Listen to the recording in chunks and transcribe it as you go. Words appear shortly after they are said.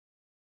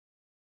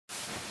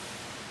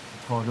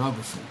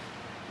Pornography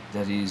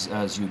that is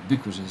as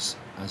ubiquitous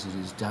as it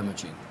is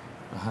damaging.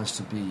 There has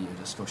to be a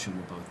discussion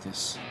about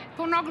this.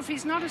 Pornography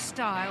is not a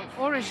style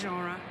or a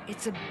genre,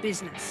 it's a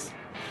business.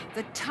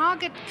 The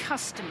target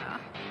customer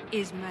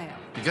is male.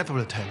 To get their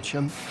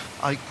attention,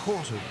 I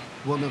quoted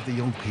one of the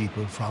young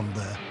people from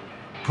the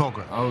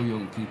programme. Our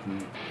young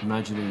people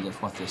imagining that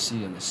what they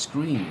see on a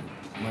screen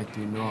might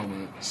be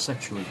normal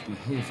sexual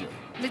behaviour.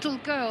 Little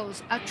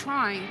girls are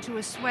trying to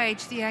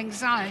assuage the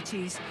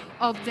anxieties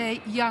of their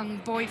young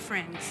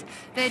boyfriends.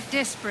 They're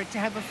desperate to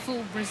have a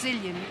full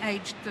Brazilian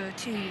aged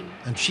 13.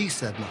 And she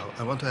said, now,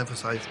 I want to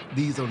emphasise,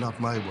 these are not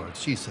my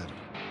words, she said it.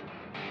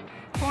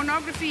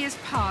 Pornography is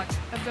part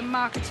of the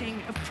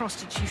marketing of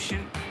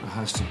prostitution. There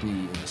has to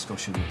be a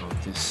discussion about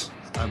this.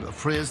 A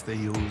phrase they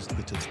use,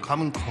 which is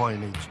common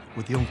coinage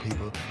with young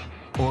people.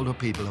 Older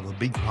people have a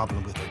big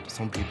problem with it.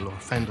 Some people are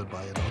offended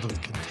by it, others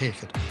can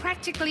take it.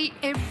 Practically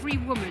every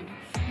woman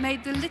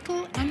made the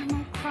little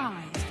animal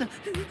cries. The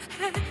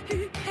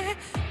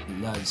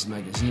lads'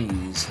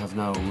 magazines have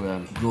now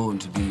grown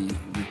to be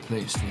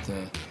replaced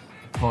with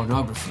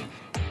pornography.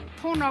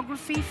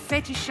 Pornography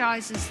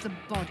fetishizes the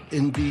body.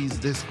 In these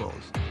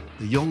discos,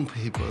 the young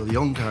people, the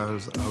young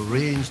girls are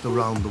ranged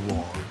around the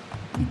wall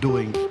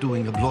doing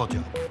a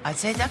blowjob. I'd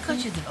say that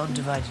got you the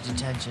undivided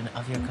attention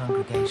of your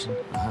congregation.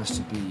 There has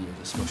to be a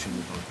discussion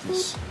about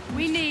this.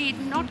 We need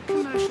not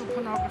commercial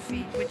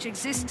pornography, which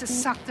exists to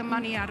suck the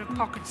money out of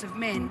pockets of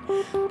men,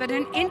 but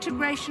an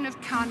integration of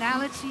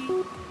carnality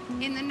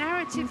in the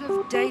narrative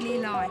of daily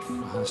life.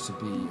 There has to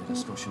be a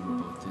discussion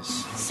about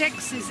this.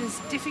 Sex is as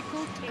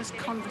difficult as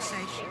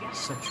conversation.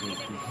 Sexual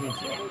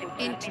behaviour.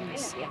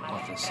 Intimacy.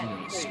 What they see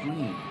on the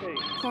screen.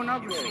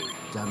 Pornography.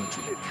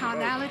 Damaging.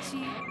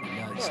 Carnality.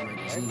 Lads'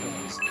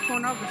 magazines.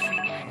 Pornography.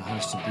 There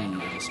has to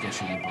be a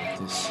discussion about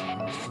this.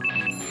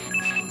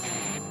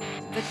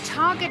 The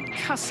target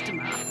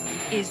customer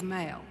is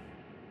male.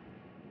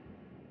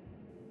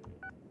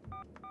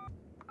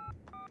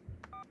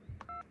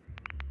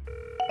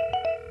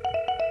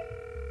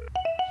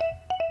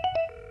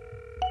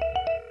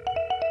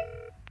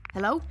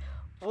 Hello?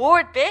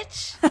 Ward,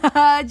 bitch.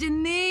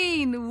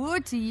 Janine,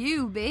 word to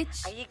you,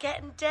 bitch. Are you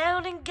getting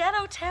down in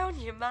Ghetto Town,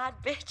 you mad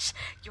bitch?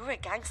 You're a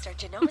gangster,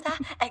 do you know that?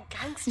 A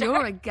gangster.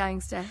 You're a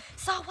gangster.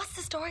 So, what's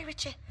the story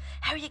with you?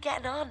 How are you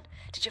getting on?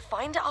 Did you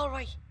find it all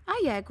right? Ah,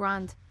 yeah,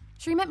 grand.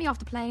 Sure, he met me off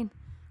the plane.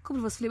 A couple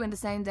of us flew in the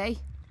same day.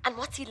 And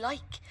what's he like?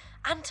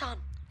 Anton?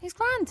 He's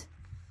grand.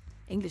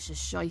 English is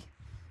shy.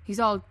 He's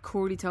all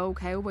curly toe,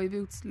 cowboy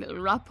boots, little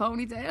rat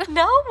ponytail.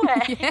 No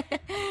way.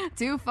 Yeah.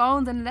 2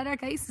 phones and leather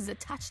cases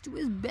attached to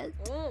his belt.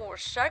 Oh,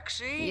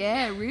 sexy.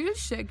 Yeah, real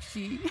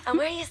sexy. And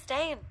where are you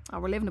staying? Oh,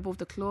 we're living above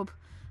the club.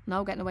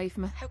 No getting away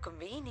from it. How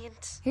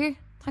convenient. Here,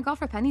 thank God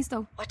for pennies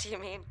though. What do you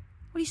mean?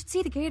 Well, you should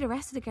see the gear the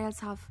rest of the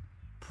girls have.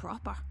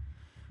 Proper.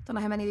 Don't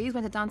know how many of these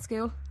went to dance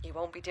school. You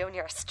won't be doing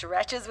your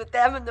stretches with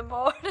them in the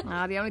morning.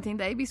 Ah, the only thing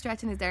they be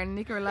stretching is their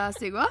knicker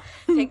elastic, what?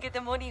 Think of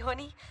the money,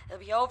 honey. It'll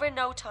be over in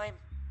no time.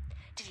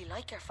 Did he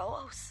like your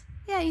photos?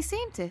 Yeah, he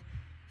seemed to.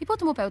 He put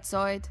them up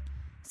outside.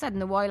 Said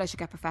in a while I should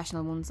get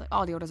professional ones. Like,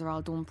 all the others are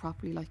all done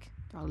properly, like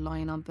they're all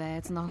lying on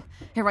beds and all.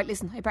 Here, right,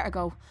 listen, I better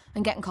go.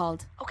 I'm getting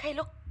called. Okay,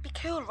 look, be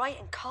cool, right,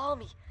 and call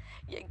me.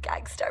 You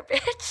gangster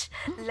bitch.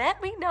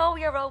 Let me know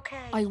you're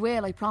okay. I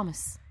will, I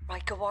promise.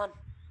 Right, go on.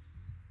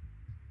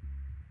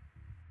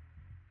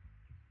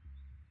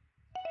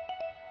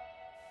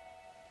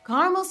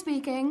 Carmel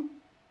speaking.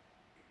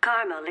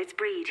 Carmel, it's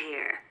Breed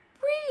here.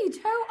 Breed,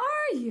 how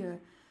are you?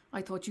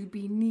 I thought you'd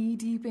be knee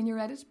deep in your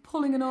edit,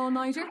 pulling an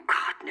all-nighter. Oh,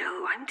 God,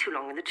 no, I'm too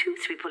long in the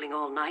tooth to be pulling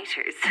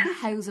all-nighters.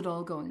 How's it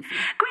all going for you?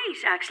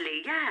 Great,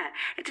 actually, yeah.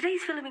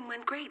 Today's filming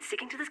went great,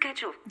 sticking to the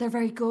schedule. They're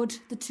very good,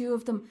 the two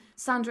of them.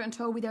 Sandra and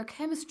Toby, their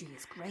chemistry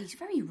is great,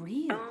 very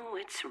real. Oh,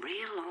 it's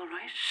real, all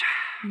right.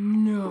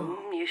 No.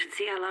 You should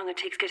see how long it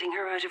takes getting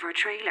her out of her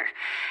trailer.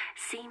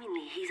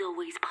 Seemingly, he's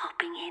always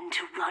popping in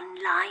to run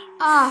lines.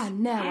 Ah,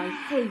 no, I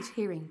hate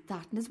hearing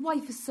that. And his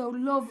wife is so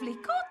lovely.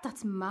 God,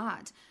 that's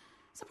mad.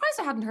 Surprised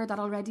I hadn't heard that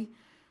already.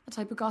 The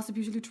type of gossip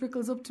usually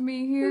trickles up to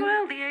me here.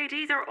 Well, the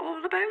ADs are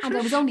all about and it.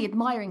 I was only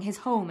admiring his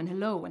home and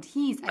hello, and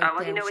he's out well,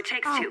 there. you know, it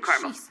takes two,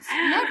 Carmel. Jesus,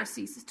 he never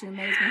ceases to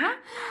amaze me, huh?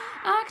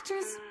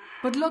 Actors.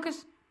 But look it,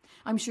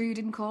 I'm sure you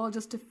didn't call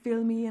just to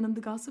fill me in on the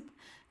gossip.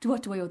 To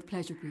what do I owe the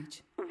pleasure,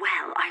 Breach?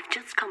 Well, I've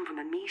just come from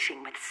a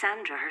meeting with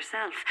Sandra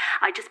herself.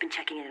 I've just been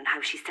checking in on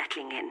how she's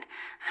settling in.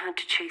 I had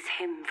to chase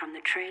him from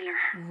the trailer.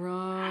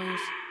 Right.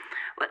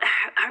 Well,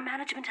 her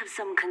management have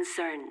some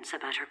concerns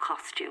about her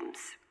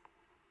costumes.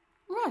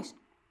 Right.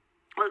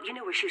 Well, you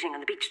know we're shooting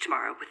on the beach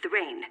tomorrow with the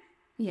rain.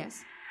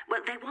 Yes.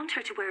 Well, they want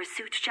her to wear a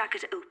suit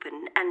jacket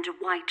open and a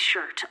white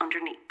shirt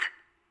underneath.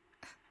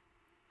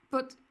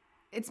 But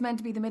it's meant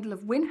to be the middle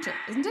of winter,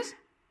 isn't it?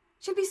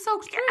 She'll be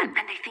soaked through.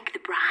 And they think the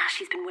bra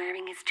she's been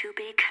wearing is too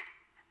big.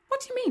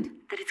 What do you mean?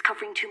 That it's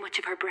covering too much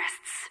of her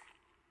breasts.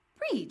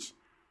 Breach,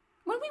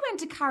 when we went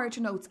to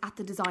Character Notes at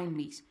the design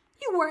meet,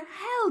 You were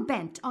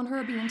hell-bent on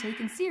her being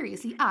taken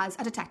seriously as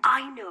a detective.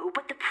 I know,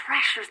 but the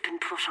pressure's been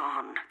put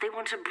on. They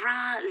want a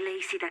bra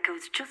lacy that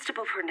goes just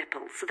above her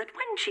nipples so that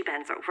when she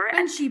bends over...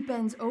 When she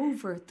bends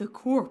over the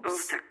corpse.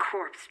 Oh, the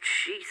corpse.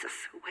 Jesus.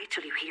 Wait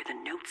till you hear the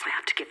notes I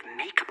have to give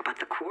makeup about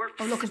the corpse.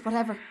 Oh, look, it's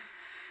whatever.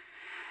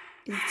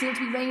 Is it still to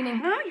be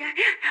raining? Oh, yeah.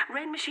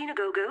 Rain machine a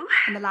go-go.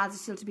 And the lads are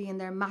still to be in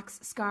their Max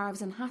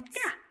scarves and hats?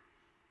 Yeah.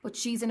 But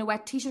she's in a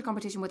wet t-shirt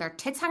competition with her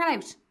tits hanging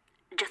out.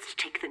 Just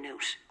take the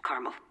note,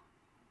 Carmel.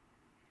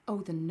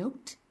 Oh, the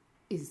note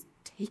is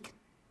taken.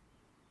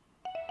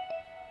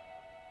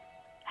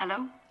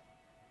 Hello?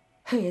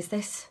 Who is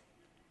this?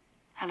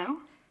 Hello?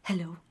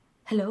 Hello?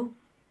 Hello?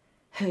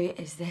 Who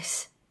is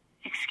this?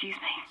 Excuse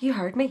me? You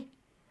heard me.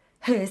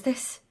 Who is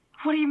this?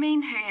 What do you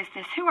mean, who is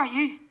this? Who are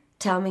you?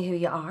 Tell me who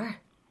you are.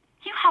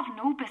 You have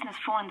no business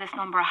phoning this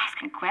number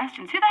asking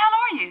questions. Who the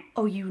hell are you?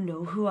 Oh, you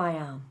know who I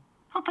am.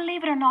 Well,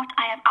 believe it or not,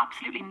 I have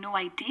absolutely no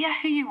idea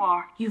who you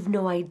are. You've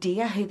no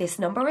idea who this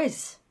number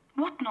is.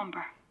 What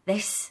number?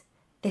 This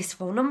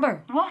phone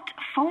number. What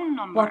phone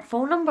number? What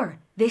phone number?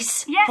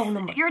 This yes, phone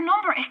number. Your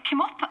number, it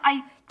came up.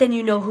 Then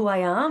you know who I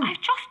am. I've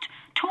just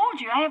told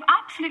you, I have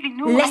absolutely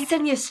no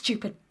Listen, you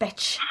stupid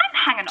bitch. I'm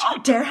hanging up.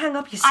 Don't dare hang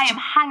up, you I am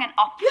hanging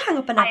up. You hang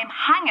up and I am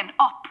hanging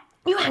up.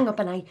 You hang up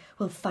and I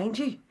will find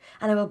you.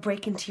 And I will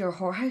break into your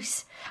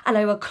whorehouse. And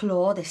I will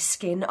claw the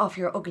skin off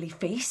your ugly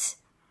face.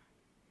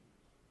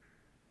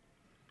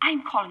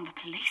 I'm calling the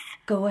police.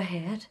 Go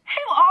ahead.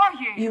 Who are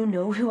you? You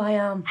know who I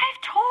am.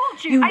 I've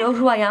told you. You know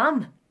who I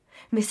am.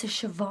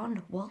 Mrs.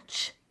 Siobhan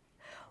Walsh.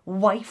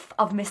 Wife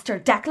of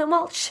Mr. Declan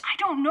Walsh. I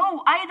don't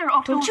know either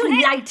of those. Don't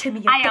you lie to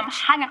me, you I am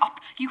bitch. hanging up.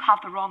 You have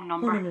the wrong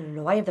number.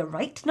 No. I have the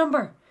right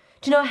number.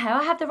 Do you know how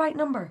I have the right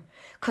number?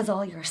 Because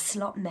all your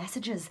slut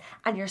messages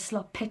and your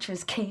slut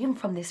pictures came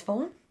from this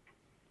phone.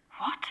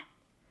 What?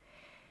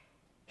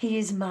 He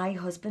is my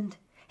husband.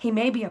 He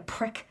may be a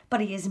prick, but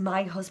he is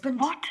my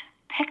husband. What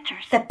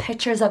pictures? The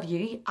pictures of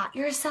you at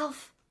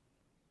yourself.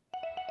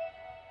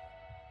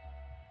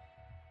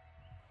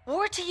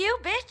 Word to you,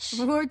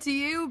 bitch. Word to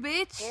you,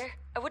 bitch. Here,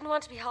 I wouldn't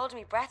want to be holding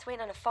my breath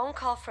waiting on a phone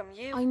call from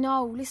you. I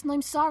know. Listen,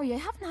 I'm sorry. I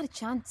haven't had a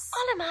chance.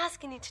 All I'm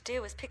asking you to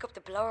do is pick up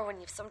the blower when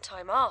you've some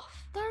time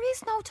off. There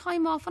is no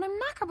time off and I'm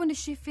knackered when the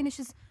shift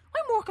finishes.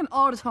 I'm working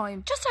all the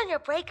time. Just on your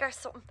break or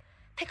something.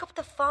 Pick up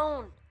the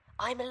phone.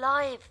 I'm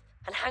alive.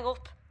 And hang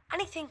up.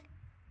 Anything.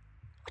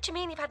 What do you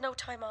mean you've had no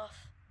time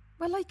off?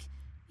 Well, like,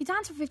 you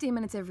dance for 15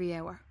 minutes every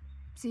hour.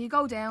 So you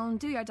go down,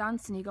 do your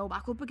dance, and you go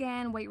back up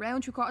again, wait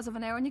round 3/4 of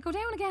an hour, and you go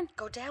down again.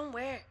 Go down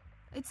where?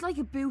 It's like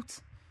a boot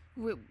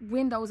with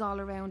windows all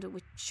around it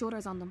with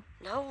shutters on them.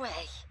 No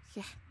way.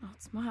 Yeah, no,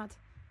 it's mad.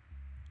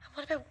 And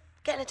what about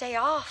getting a day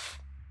off?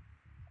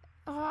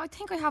 Oh, I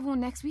think I have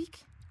one next week.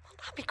 Well,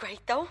 that'd be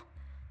great, though.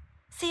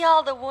 See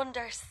all the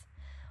wonders.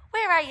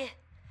 Where are you?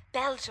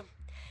 Belgium.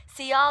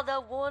 See all the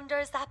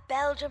wonders that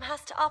Belgium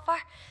has to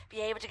offer.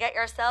 Be able to get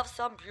yourself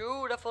some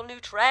beautiful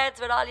new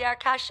treads with all your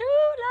cashula.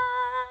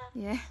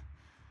 Yeah,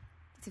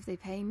 that's if they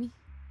pay me.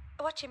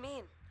 What do you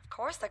mean? Of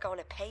course they're going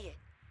to pay you.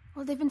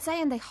 Well, they've been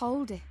saying they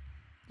hold it.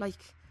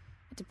 Like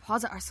a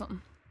deposit or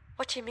something.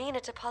 What do you mean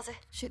a deposit?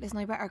 Shit, listen,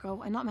 I better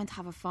go. I'm not meant to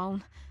have a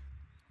phone.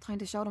 Time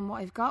to show them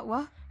what I've got,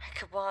 what?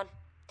 Come on.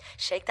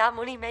 Shake that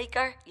money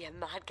maker, you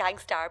mad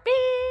gangster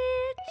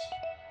bitch.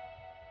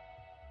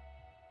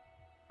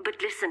 But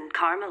listen,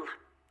 Carmel,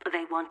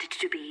 they want it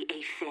to be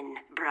a thin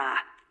bra.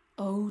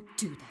 Oh,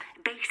 do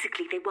they?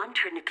 Basically, they want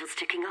her nipples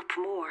sticking up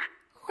more.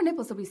 Her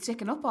nipples will be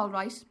sticking up all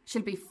right.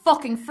 She'll be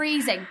fucking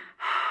freezing.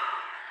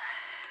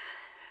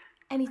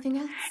 Anything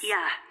else?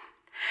 Yeah.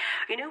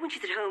 You know when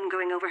she's at home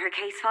going over her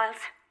case files?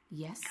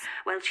 Yes.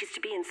 Well, she's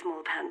to be in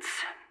small pants.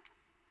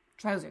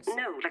 Trousers?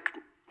 No, like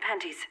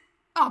panties.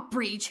 Oh,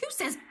 Breach, who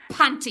says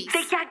panties?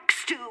 The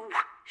Yanks do.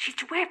 She's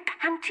to wear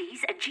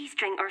panties, a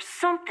G-string or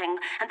something,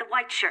 and the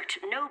white shirt.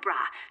 No bra.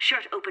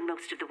 Shirt open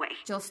most of the way.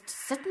 Just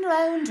sitting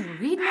around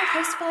reading her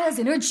case files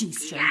in her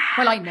G-string. Yeah.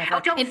 Well, I never. Oh,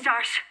 don't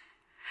start.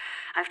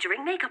 I have to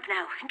ring makeup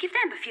now and give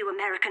them a few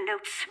American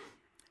notes.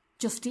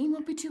 Justine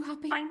won't be too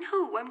happy. I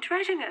know, I'm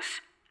dreading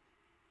it.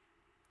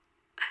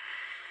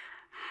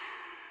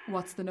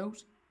 What's the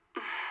note?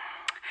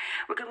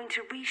 We're going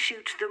to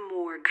reshoot the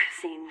morgue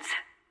scenes.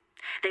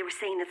 They were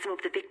saying that some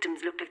of the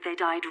victims looked like they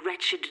died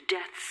wretched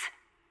deaths.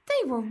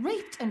 They were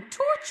raped and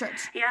tortured.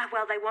 Yeah,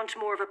 well, they want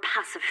more of a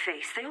passive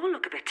face. They all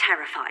look a bit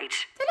terrified.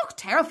 They look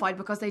terrified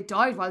because they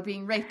died while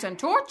being raped and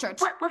tortured.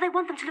 Well, they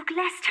want them to look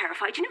less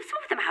terrified. You know,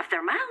 some of them have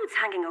their mouths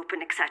hanging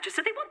open, etc.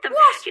 So they want them...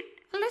 What?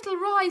 A little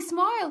wry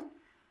smile.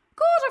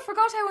 God, I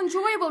forgot how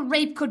enjoyable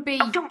rape could be.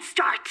 Oh, don't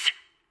start.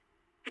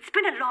 It's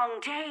been a long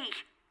day.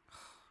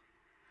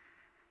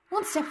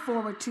 One step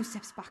forward, 2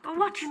 steps back. Oh,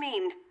 what do you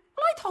mean?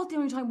 Well, I thought the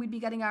only time we'd be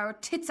getting our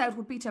tits out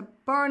would be to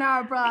burn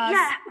our bras.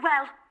 Yeah,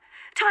 well,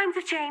 times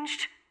have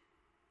changed.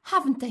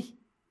 Haven't they?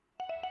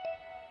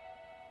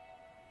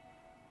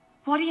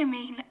 What do you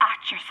mean,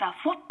 at yourself?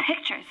 What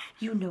pictures?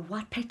 You know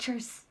what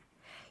pictures?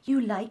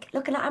 You like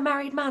looking at a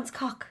married man's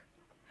cock.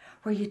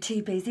 Were you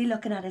too busy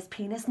looking at his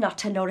penis not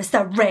to notice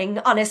the ring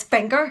on his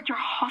finger? Your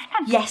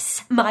husband?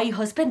 Yes, my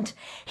husband.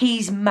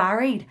 He's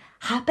married,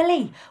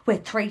 happily,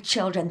 with 3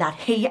 children that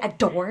he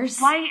adores.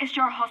 Why is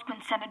your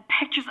husband sending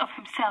pictures of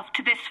himself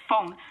to this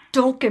phone?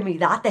 Don't give me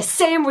that. The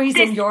same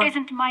reason This you're...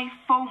 isn't my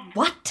phone.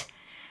 What?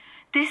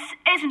 This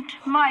isn't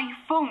my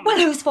phone. Well,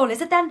 whose phone is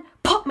it then?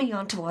 Put me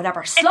onto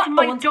whatever slut It's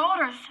my owns...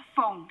 daughter's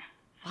phone.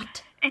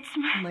 What? It's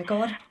Oh my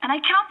God. And I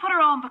can't put her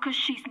on because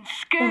she's in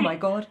school. Oh my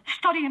God.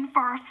 Studying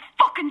for her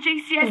fucking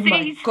GCSEs. Oh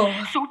my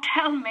God. So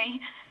tell me,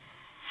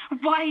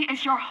 why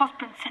is your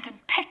husband sending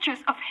pictures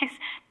of his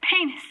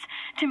penis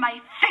to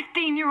my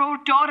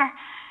 15-year-old daughter?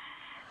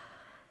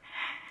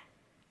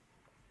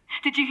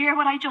 Did you hear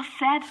what I just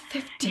said?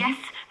 15? Yes,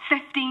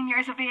 15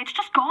 years of age.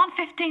 Just gone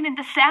 15 in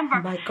December.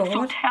 Oh my God.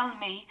 So tell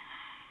me,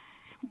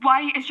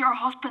 why is your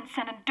husband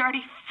sending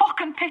dirty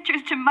fucking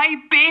pictures to my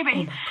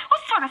baby?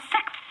 What sort of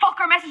sick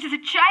fucker messages a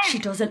child? She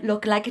doesn't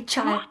look like a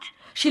child. What?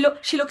 She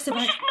looks No,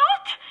 about... she's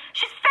not.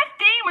 She's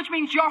 15, which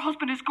means your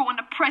husband is going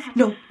to prison.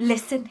 No,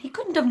 listen. He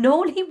couldn't have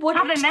known. He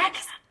wouldn't. Have they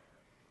met?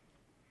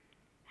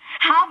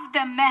 Have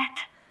they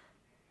met?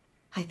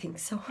 I think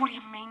so. What do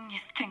you mean you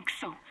think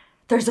so?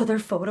 There's other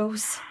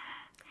photos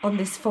on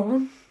this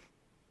phone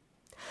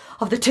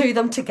of the 2 of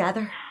them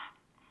together.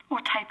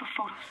 What type of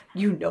photos?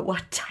 You know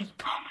what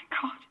type. Oh my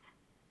God.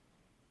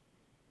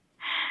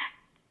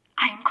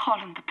 I am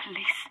calling the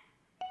police.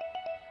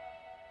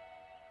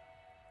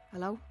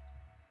 Hello?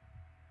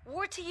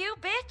 Word to you,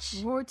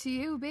 bitch. Word to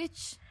you,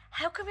 bitch.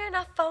 How come you're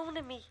not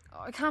phoning me?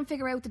 Oh, I can't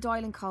figure out the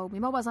dialing code. My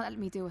mobile's not letting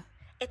me do it.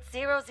 It's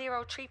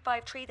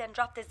 00353, then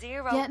drop the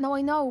 0. Yeah, no,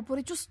 I know, but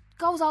it just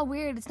goes all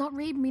weird. It's not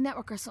reading me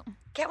network or something.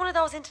 Get one of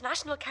those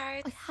international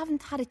cards. I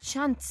haven't had a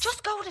chance.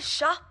 Just go to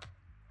shop.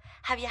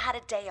 Have you had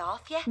a day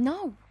off yet?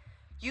 No.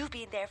 You've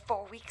been there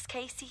 4 weeks,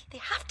 Casey. They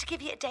have to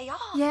give you a day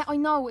off. Yeah, I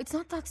know. It's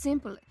not that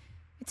simple.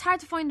 It's hard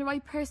to find the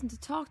right person to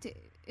talk to.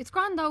 It's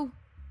grand, though.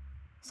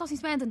 It's nothing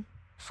spending.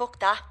 Fuck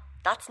that.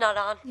 That's not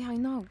on. Yeah, I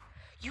know.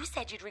 You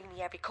said you'd ring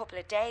me every couple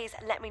of days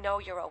and let me know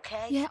you're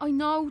okay. Yeah, I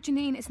know,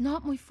 Janine. It's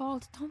not my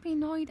fault. Don't be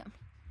annoyed at me.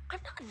 I'm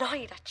not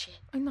annoyed at you.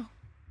 I know.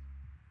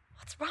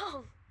 What's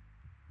wrong?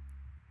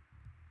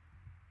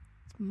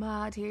 It's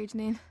mad here,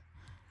 Janine.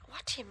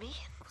 What do you mean?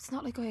 It's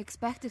not like I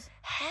expected.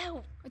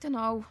 How? I don't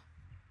know.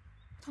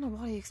 I don't know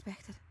what I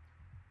expected.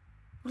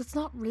 Well, it's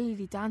not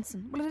really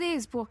dancing. Well, it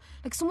is, but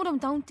like some of them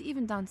don't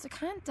even dance. I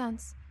can't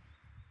dance.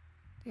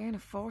 They earn a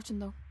fortune,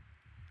 though.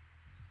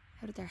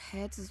 Out of their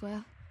heads as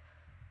well.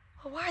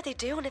 Well, what are they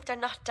doing if they're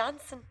not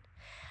dancing?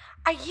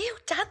 Are you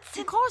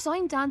dancing? Of course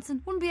I'm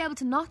dancing. Wouldn't be able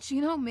to not,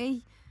 you know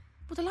me.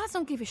 But the lads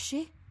don't give a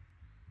shit.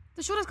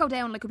 The shutters go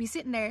down like I'd be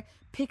sitting there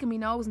picking me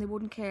nose and they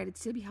wouldn't care. They'd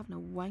still be having a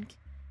wank.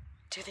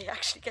 Do they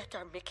actually get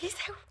their mickeys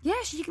out? Yeah,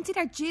 you can see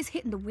their jizz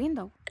hitting the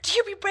window. Do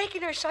you be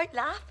breaking her shite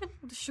laughing?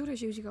 Well, the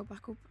shutters usually go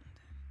back up.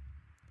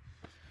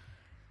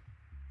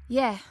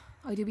 Yeah,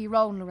 I do be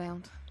rolling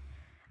around.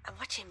 And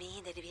what do you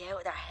mean they'd be out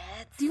of their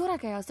heads? The other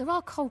girls, they're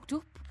all coked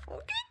up.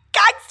 Fucking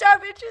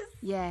gangster bitches!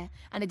 Yeah,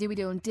 and they do be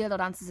doing dildo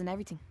dances and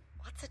everything.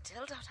 What's a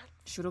dildo dance?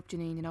 Shut up,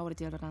 Janine, you know what a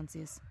dildo dance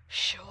is.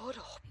 Shut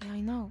up. Yeah, I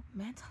know,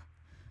 mental.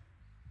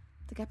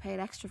 They get paid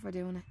extra for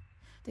doing it.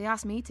 They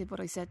asked me to, but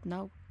I said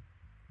no.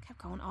 Kept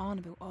going on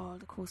about all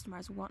the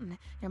customers wanting it.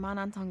 Your man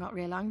Anton got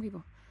real angry,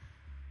 but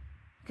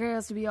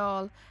girls to be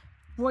all,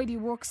 why do you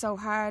work so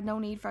hard? No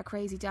need for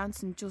crazy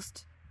dancing,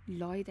 just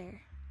lie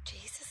there.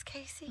 Jesus,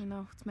 Casey. I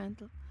know, it's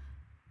mental.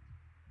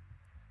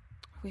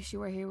 I wish you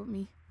were here with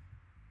me.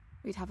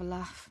 We'd have a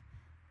laugh.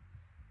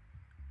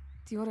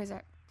 The others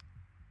are...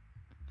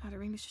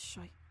 their English is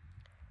shy.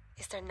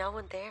 Is there no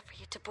one there for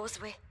you to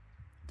buzz with?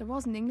 There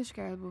was an English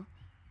girl, but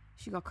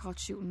she got caught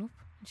shooting up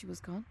and she was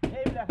gone.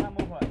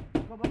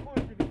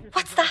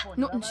 What's that?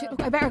 Nothing, shit.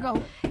 Look, I better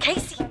go.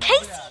 Casey!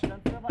 Casey!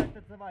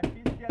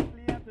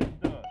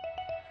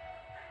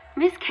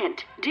 Miss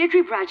Kent,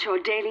 Deirdre Bradshaw,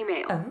 Daily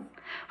Mail. Oh?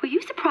 Were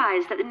you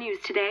surprised at the news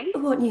today?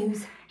 What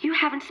news? You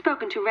haven't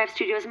spoken to Rev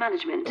Studios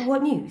management.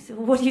 What news?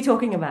 What are you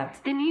talking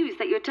about? The news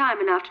that your time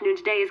and afternoon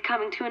today is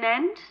coming to an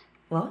end?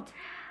 What?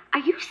 Are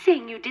you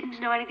saying you didn't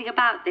know anything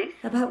about this?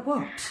 About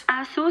what?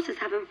 Our sources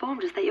have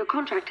informed us that your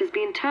contract has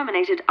been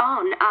terminated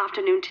on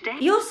afternoon today.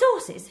 Your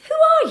sources?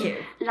 Who are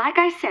you? Like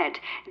I said,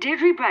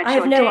 Deirdre Bradshaw... I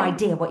have no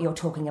idea what you're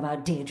talking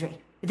about, Deirdre.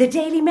 The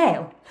Daily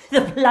Mail.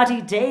 The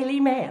bloody Daily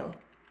Mail.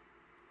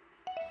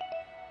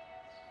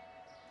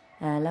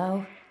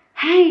 Hello?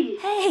 Hey!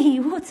 Hey,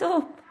 what's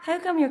up? How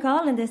come you're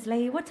calling this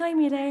late? What time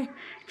are you there?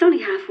 It's only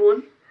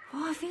 1:30.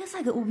 Oh, it feels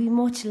like it will be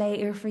much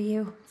later for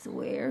you. It's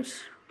weird.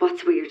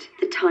 What's weird?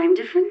 The time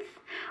difference?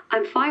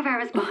 I'm 5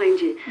 hours behind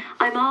you.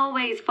 I'm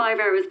always 5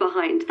 hours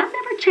behind. That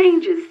never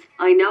changes.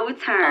 I know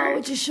it's hard.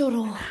 Oh, just shut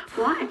up.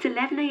 What? It's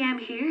 11 a.m.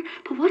 here?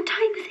 But what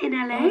time is in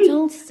LA? Oh,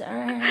 don't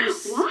start.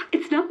 What?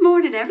 It's not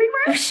morning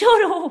everywhere? Oh,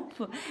 shut up.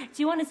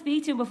 Do you want to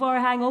speak to him before I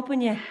hang up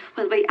on you?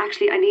 Well, wait,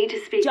 actually, I need to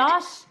speak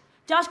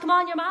Josh, come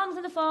on, your mum's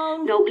on the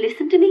phone. No,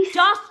 listen, Denise.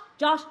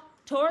 Josh,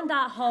 turn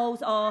that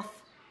hose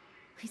off.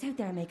 He's out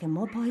there making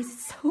mud pies.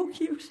 It's so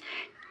cute.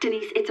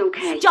 Denise, it's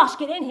okay. Josh,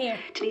 get in here.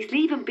 Denise,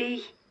 leave him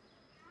be.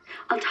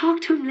 I'll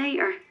talk to him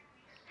later.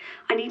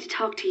 I need to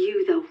talk to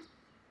you, though.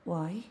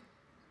 Why?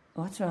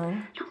 What's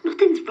wrong? No,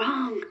 nothing's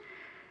wrong.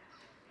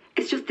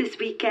 It's just this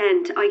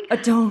weekend,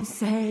 Don't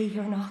say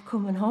you're not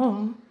coming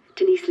home.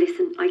 Denise,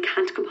 listen, I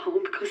can't come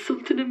home because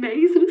something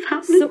amazing is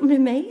happening. Something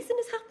amazing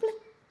is happening?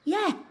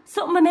 Yeah,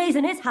 something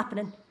amazing is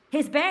happening.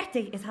 His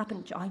birthday is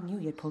happening. I knew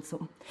you'd pull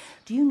something.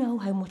 Do you know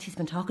how much he's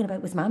been talking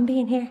about his mum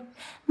being here?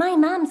 My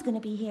mum's going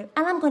to be here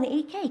and I'm going to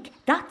eat cake.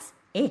 That's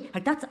it.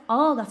 Like, that's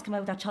all that's come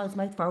out of that child's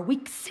mouth for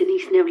weeks.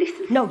 Denise, now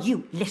listen. No,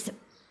 you, listen.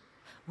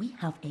 We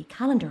have a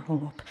calendar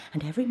hung up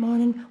and every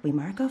morning we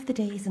mark off the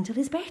days until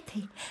his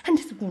birthday and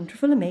his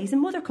wonderful,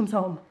 amazing mother comes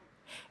home.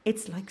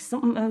 It's like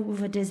something out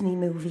of a Disney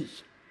movie.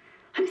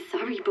 I'm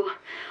sorry, but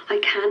I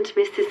can't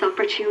miss this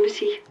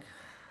opportunity.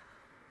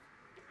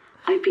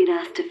 I've been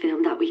asked to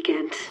film that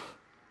weekend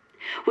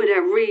with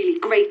a really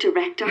great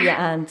director.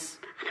 Yeah, and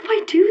if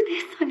I do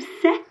this, I'm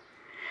set.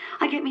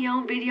 I get my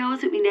own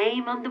videos with my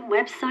name on them,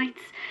 websites,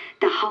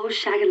 the whole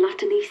shagging lot,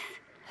 Denise.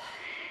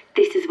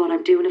 This is what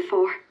I'm doing it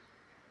for.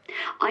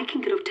 I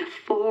can get up to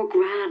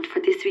 $4,000 for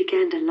this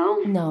weekend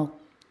alone. No.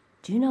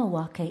 Do you know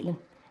what, Caitlin?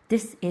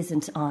 This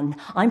isn't on.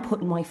 I'm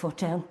putting my foot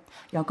down.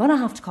 You're going to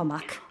have to come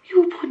back.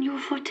 You're putting your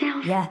foot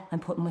down? Yeah, I'm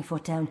putting my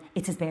foot down.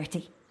 It's his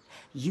birthday.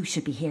 You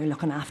should be here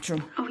looking after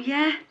him. Oh,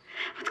 yeah?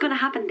 What's going to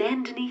happen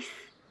then, Denise?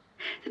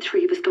 The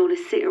three of us going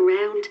to sit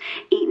around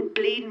eating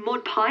bleeding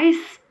mud pies?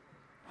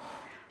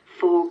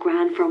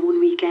 $4,000 for one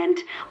weekend.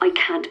 I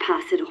can't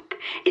pass it up.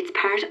 It's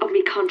part of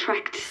my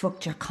contract.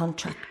 Fucked your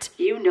contract.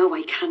 You know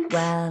I can't.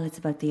 Well, it's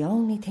about the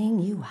only thing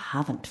you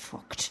haven't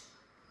fucked.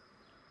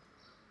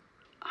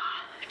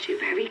 You're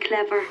very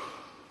clever.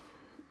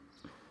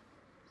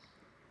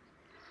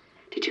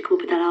 Did you come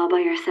up with that all by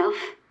yourself?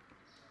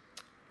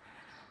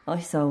 I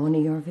saw one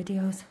of your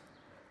videos.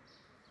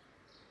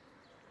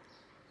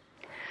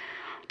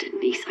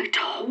 Denise, I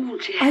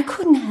told you. I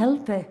couldn't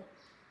help it.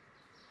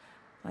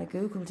 I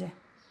googled you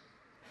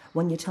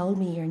when you told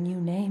me your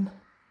new name.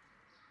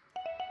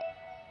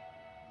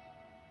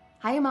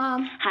 Hiya,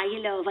 Mum. Hiya,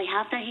 love. I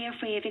have that here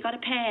for you. Have you got a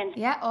pen?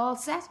 Yeah, all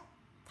set.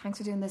 Thanks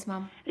for doing this,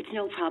 Mum. It's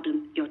no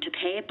problem. You're to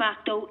pay it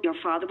back, though. Your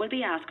father will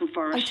be asking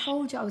for it. I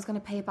told you I was going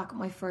to pay it back with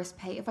my first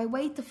pay. If I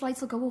wait, the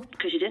flights will go up.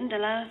 Because you didn't the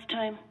last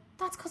time.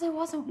 That's because I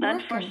wasn't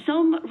And working. for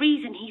some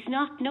reason, he's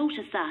not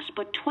noticed that.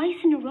 But twice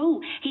in a row,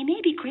 he may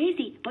be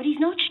crazy, but he's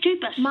not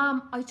stupid.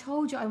 Mum, I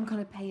told you I'm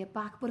going to pay it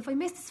back. But if I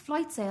miss this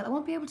flight sale, I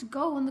won't be able to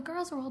go and the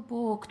girls are all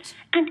booked.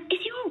 And is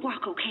your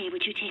work okay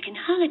with you taking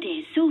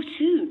holidays so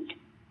soon?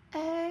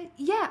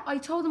 Yeah, I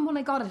told them when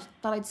I got it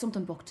that I'd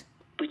something booked.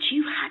 But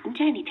you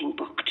hadn't anything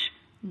booked.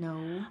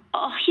 No.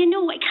 Oh, you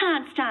know I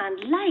can't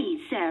stand lies,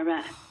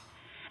 Sarah.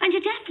 And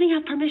you definitely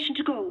have permission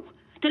to go.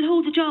 They'll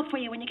hold the job for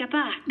you when you get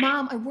back.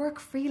 Mum, I work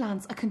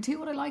freelance. I can do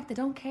what I like. They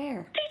don't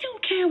care. They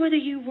don't care whether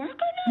you work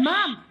or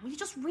not. Mum, will you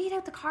just read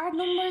out the card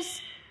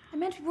numbers? I'm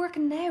meant to be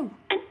working now.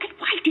 And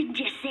why didn't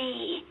you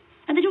say?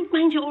 And they don't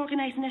mind you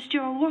organising this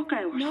during work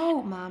hours.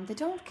 No, Mum, they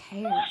don't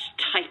care. What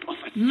type of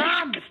a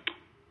Mum!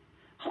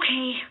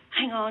 Okay,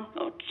 hang on.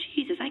 Oh,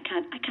 Jesus, I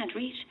can't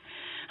read.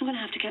 I'm going to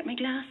have to get my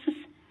glasses.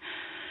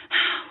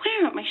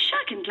 Where are my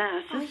shagging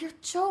glasses? Oh, you're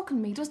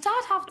joking me. Does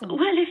Dad have them?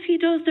 Well, if he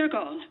does, they're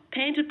gone.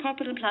 Painted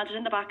purple and planted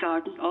in the back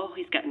garden. Oh,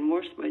 he's getting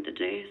worse by the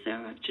day,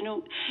 Sarah. Do you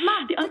know?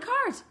 Mum, the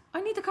card.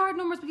 I need the card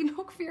numbers. We can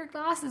look for your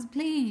glasses,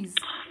 please.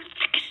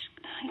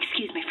 Oh,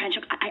 excuse my French.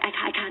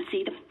 I can't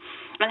see them.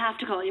 I'll have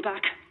to call you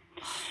back.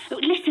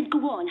 Listen,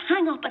 go on.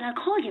 Hang up and I'll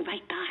call you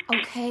right back.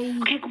 Okay.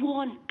 Okay, go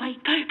on. Bye,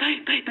 bye, bye,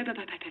 bye, bye, bye,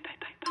 bye, bye, bye,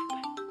 bye,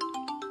 bye.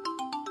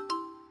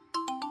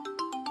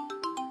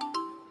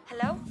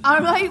 Hello? All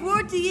right,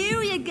 word to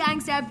you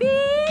gangster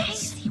bitch.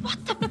 Casey,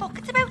 what the fuck?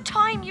 It's about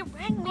time you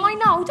rang me. I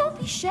know, don't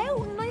be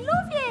shouting. I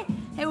love you.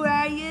 How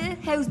are you?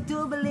 How's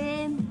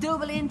Dublin?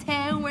 Dublin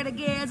town where the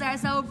girls are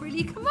so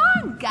pretty. Come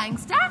on,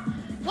 gangster.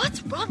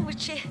 What's wrong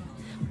with you?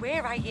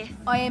 Where are you?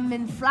 I am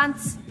in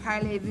France.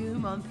 Parlez-vous,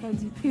 mon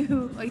petit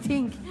pou, I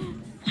think.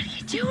 What are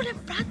you doing in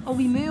France? Oh,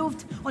 we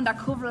moved under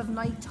cover of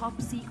night, top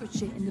secret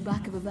shit in the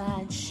back of a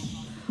van. Shh.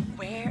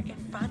 Where in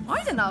France?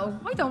 I don't know.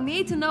 I don't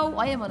need to know.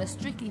 I am on a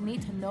strictly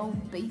need-to-know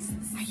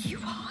basis. Are you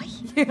high?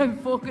 Yeah, I'm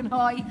fucking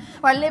high.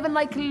 We're living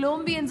like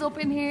Colombians up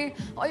in here.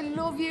 I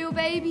love you,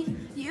 baby.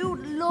 You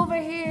love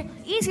her here.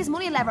 Easiest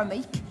money you'll ever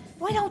make.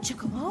 Why don't you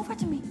come over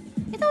to me?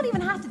 You don't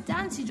even have to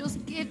dance. You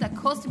just give the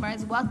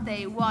customers what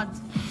they want.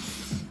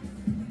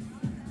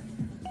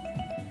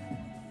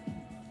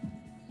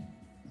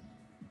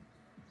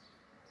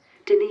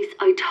 Denise,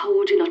 I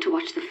told you not to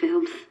watch the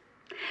films.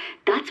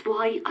 That's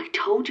why I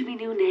told you my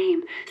new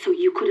name, so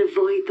you could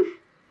avoid them.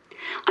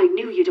 I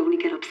knew you'd only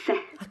get upset.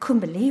 I couldn't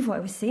believe what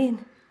I was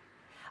seeing.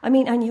 I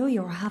mean, I knew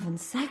you were having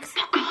sex.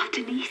 Fuck off,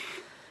 Denise.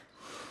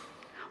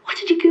 What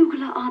did you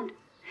Google it on?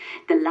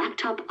 The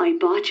laptop I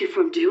bought you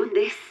from doing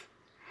this.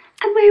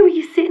 And where were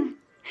you sitting?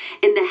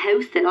 In the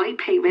house that I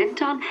pay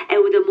rent on,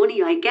 out of the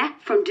money I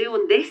get from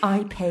doing this?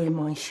 I pay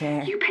my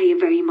share. You pay a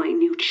very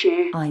minute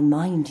share. I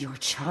mind your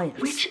child.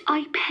 Which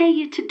I pay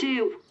you to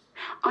do.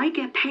 I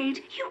get paid,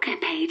 you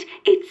get paid.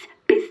 It's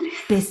business.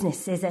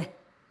 Business, is it?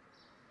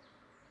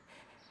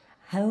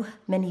 How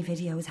many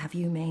videos have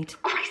you made?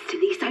 Christ,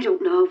 Denise, I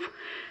don't know.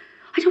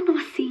 I don't know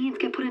what scenes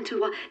get put into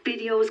what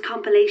videos,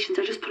 compilations,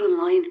 or just put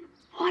online.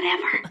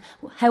 Whatever.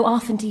 How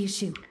often do you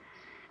shoot?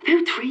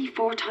 About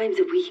 3-4 times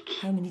a week.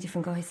 How many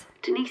different guys?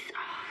 Denise...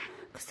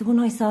 Because the one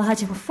I saw had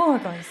you with 4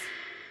 guys.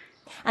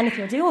 And if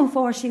you're doing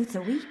 4 shoots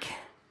a week...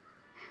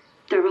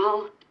 They're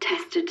all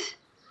tested.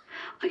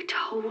 I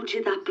told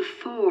you that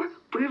before.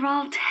 We're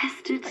all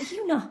tested. Are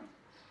you not?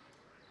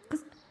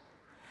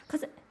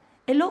 Because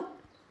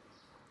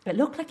it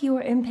looked like you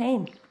were in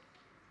pain.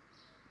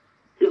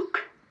 Look,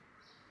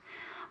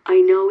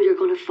 I know you're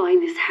going to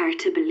find this hard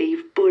to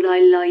believe, but I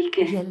like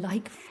it. You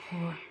like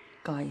 4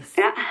 guys?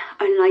 Yeah,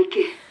 I like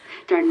it.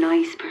 They're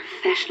nice,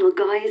 professional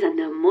guys, and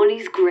the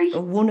money's great.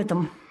 One of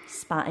them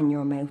spat in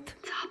your mouth.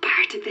 It's all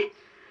part of the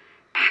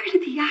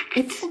act.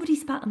 If somebody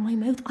spat in my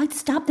mouth, I'd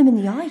stab them in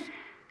the eye.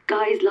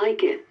 Guys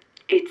like it.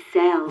 It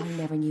sells. I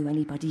never knew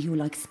anybody who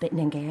liked spitting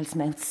in girls'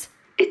 mouths.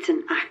 It's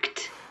an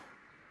act.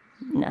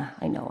 Nah,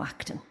 I know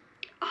acting.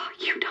 Oh,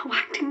 you know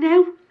acting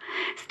now?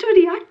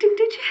 Study acting,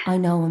 did you? I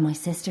know when my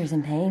sister's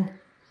in pain.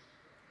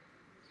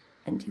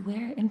 And you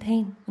were in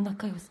pain when that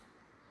guy was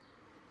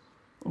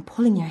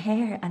pulling your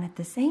hair, and at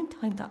the same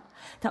time that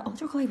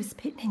other guy was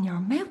spitting in your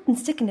mouth and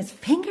sticking his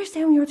fingers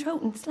down your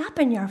throat and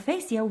slapping your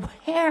face. You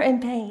were in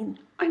pain.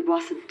 I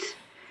wasn't.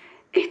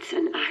 It's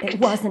an act. It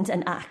wasn't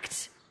an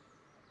act.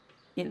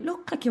 You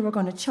looked like you were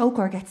going to choke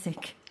or get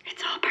sick.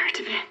 It's all part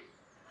of it.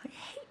 I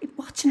hated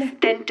watching it.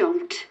 Then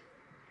don't.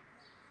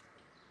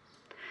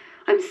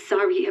 I'm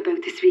sorry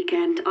about this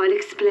weekend. I'll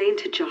explain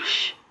to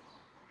Josh.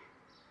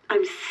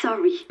 I'm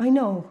sorry. I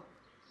know.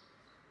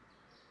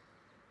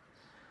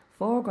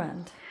 4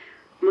 grand.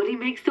 Money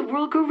makes the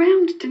world go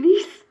round,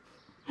 Denise.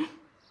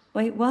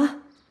 Wait, what?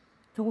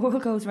 The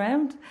world goes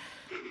round?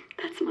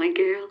 That's my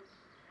girl.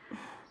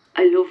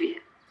 I love you.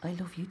 I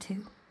love you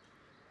too.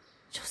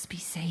 Just be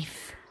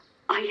safe.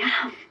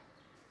 I am.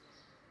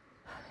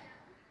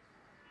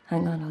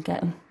 Hang on, I'll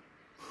get him.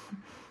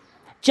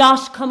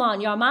 Josh, come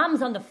on, your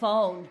mum's on the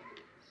phone.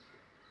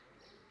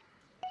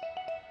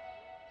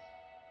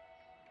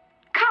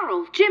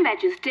 Carol, Jim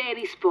Edge's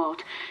Daily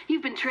Sport.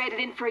 You've been traded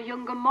in for a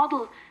younger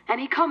model.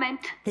 Any comment?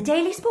 The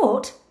Daily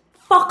Sport?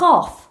 Fuck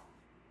off.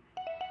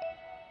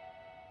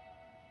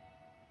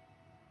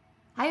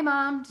 Hey,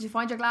 Mum, did you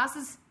find your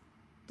glasses?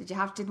 Did you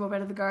have to dig them up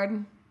out of the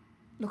garden?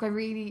 Look, I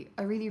really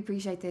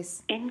appreciate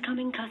this.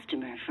 Incoming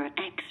customer for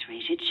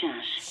X-rated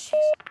chat. Shit.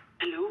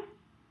 Hello?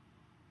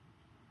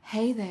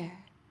 Hey there,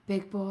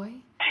 big boy.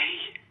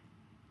 Hey.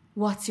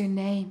 What's your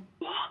name?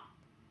 What?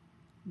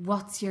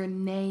 What's your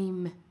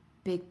name,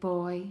 big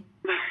boy?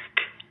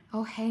 Mark.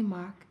 Oh, hey,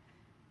 Mark.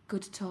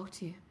 Good to talk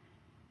to you.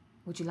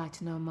 Would you like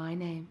to know my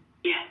name?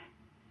 Yeah.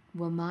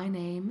 Well, my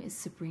name is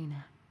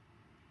Sabrina.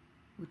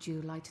 Would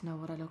you like to know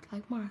what I look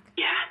like, Mark?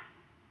 Yeah.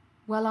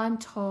 Well, I'm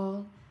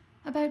tall,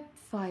 about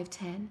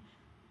 5'10".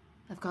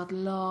 I've got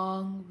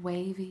long,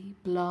 wavy,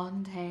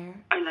 blonde hair.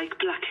 I like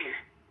black hair.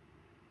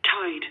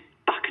 Tied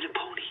back in a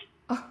pony.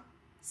 Oh,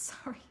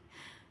 sorry.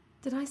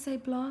 Did I say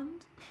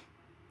blonde?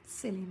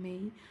 Silly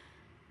me.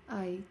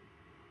 I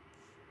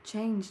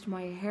changed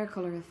my hair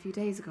colour a few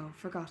days ago.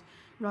 Forgot.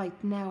 Right,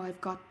 now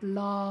I've got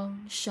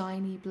long,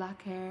 shiny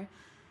black hair,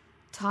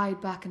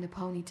 tied back in a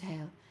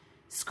ponytail,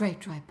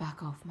 scraped right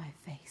back off my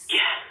face. Yeah.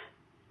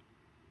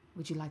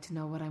 Would you like to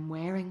know what I'm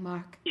wearing,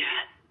 Mark? Yeah.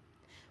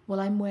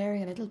 Well, I'm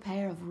wearing a little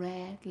pair of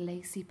red,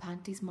 lacy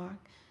panties, Mark,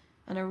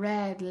 and a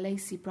red,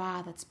 lacy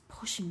bra that's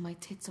pushing my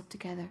tits up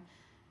together.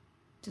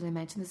 Did I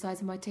mention the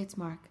size of my tits,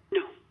 Mark?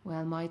 No.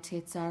 Well, my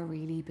tits are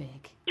really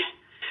big. Yeah.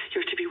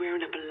 You're to be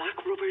wearing a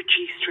black rubber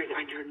G-string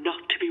and you're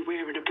not to be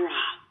wearing a bra.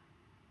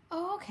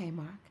 Oh, okay,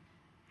 Mark.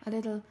 A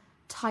little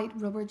tight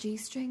rubber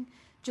G-string,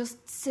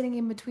 just sitting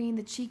in between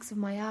the cheeks of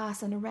my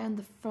ass, and around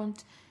the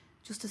front,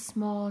 just a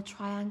small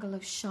triangle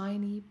of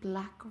shiny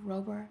black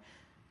rubber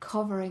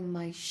covering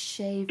my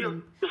shaven... You're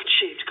not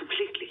shaved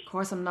completely. Of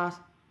course I'm not.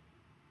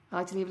 I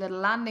like to leave a little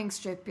landing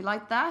strip. You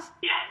like that?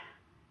 Yeah.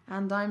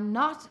 And I'm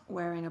not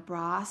wearing a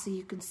bra, so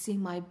you can see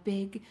my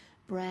big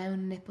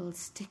brown nipples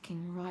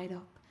sticking right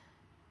up.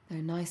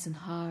 They're nice and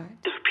hard.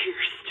 They're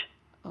pierced.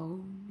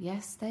 Oh,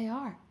 yes, they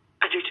are.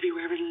 And you're to be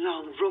wearing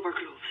long rubber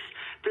gloves.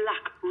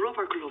 Black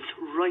rubber gloves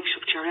right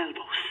up to your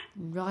elbows.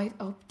 Right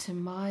up to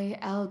my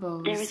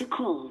elbows. There is a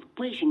call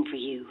waiting for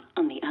you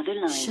on the other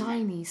line.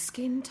 Shiny,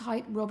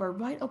 skin-tight rubber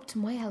right up to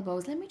my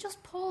elbows. Let me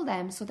just pull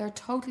them so they're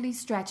totally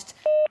stretched.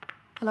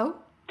 Hello?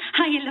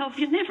 Hiya, love.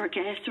 You'll never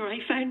guess where I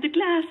found the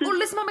glasses. Oh,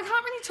 listen, Mum, I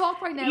can't really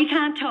talk right now. You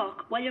can't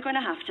talk. Well, you're going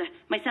to have to.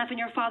 Myself and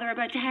your father are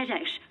about to head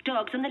out.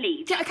 Dogs on the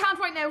lead. Yeah, I can't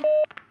right now.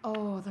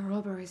 Oh, the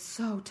rubber is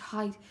so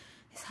tight.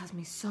 This has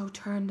me so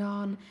turned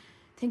on.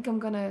 Think I'm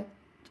going to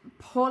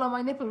pull on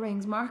my nipple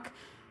rings, Mark.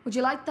 Would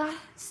you like that?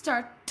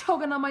 Start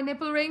tugging on my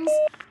nipple rings?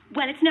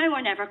 Well, it's now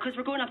or never, because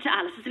we're going up to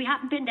Alice's. We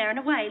haven't been there in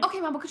a while. Okay,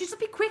 Mum, but could you just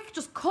be quick?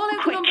 Just call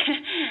out Quick. the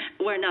number.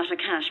 We're not a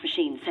cash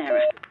machine,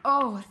 Sarah.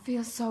 Oh, it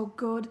feels so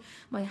good.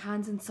 My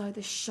hands inside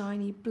the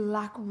shiny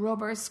black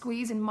rubber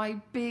squeezing my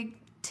big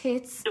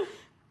tits. No,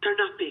 they're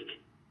not big.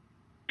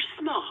 They're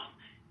small.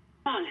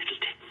 Small little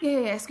tits.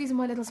 Yeah, squeezing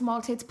my little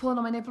small tits, pulling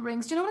on my nipple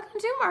rings. Do you know what I'm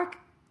going to do, Mark?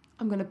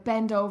 I'm going to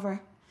bend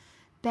over.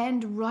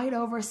 Bend right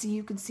over so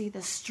you can see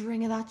the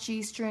string of that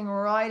G-string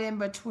right in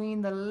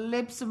between the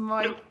lips of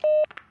my... No.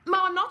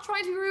 Mom, I'm not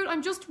trying to be rude.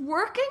 I'm just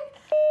working.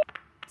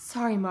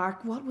 Sorry,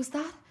 Mark. What was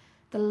that?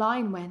 The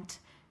line went.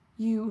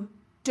 You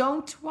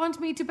don't want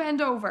me to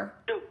bend over?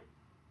 No,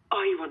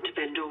 I want to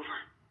bend over.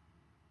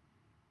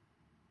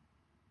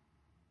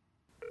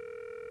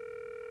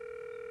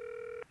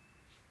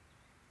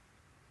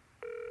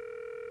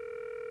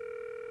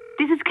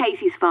 This is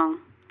Casey's phone.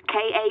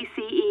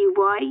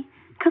 K-A-C-E-Y.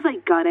 'Cause I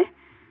got it.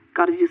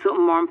 Gotta do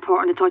something more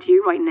important to talk to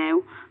you right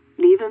now.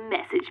 Leave a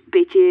message,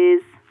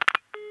 bitches.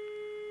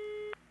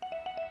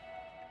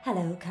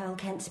 Hello, Carol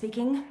Kent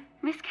speaking.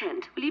 Miss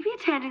Kent, will you be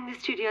attending the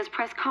studio's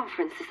press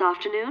conference this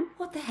afternoon?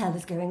 What the hell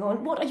is going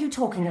on? What are you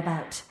talking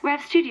about?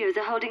 Rev Studios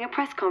are holding a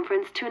press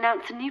conference to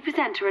announce a new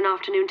presenter in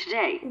afternoon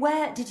today.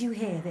 Where did you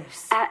hear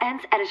this? Our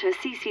Ents editor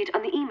CC'd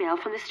on the email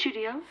from the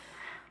studio.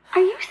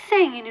 Are you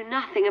saying you knew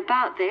nothing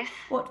about this?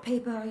 What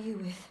paper are you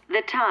with?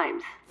 The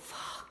Times.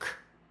 Fuck.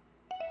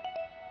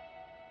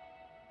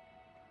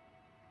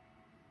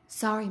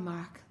 Sorry,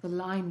 Mark. The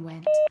line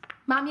went.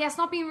 Ma'am, yes,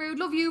 not being rude.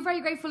 Love you.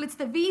 Very grateful. It's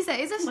the visa,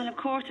 is it? Well, of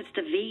course it's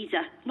the visa.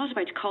 I'm not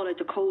about to call out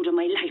the code on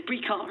my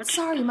library card.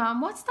 Sorry, ma'am.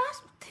 What's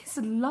that? This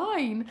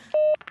line.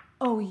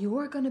 Oh,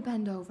 you're going to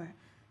bend over.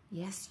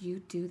 Yes,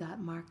 you do that,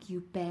 Mark.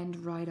 You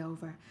bend right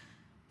over.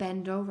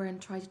 Bend over and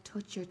try to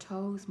touch your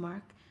toes,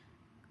 Mark.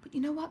 But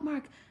you know what,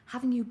 Mark?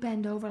 Having you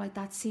bend over like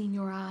that, seeing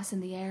your ass in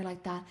the air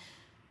like that,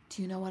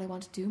 do you know what I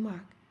want to do,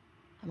 Mark?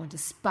 I want to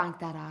spank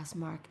that ass,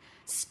 Mark.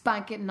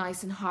 Spank it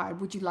nice and hard.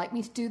 Would you like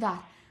me to do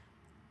that?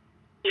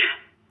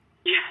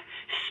 Yeah,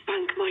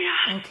 spank my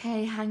ass.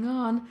 Okay, hang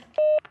on.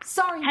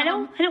 Sorry, Hello?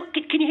 Mum. Hello?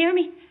 Can you hear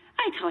me?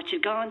 I thought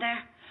you'd gone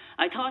there.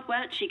 I thought,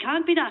 well, she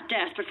can't be that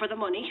desperate for the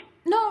money.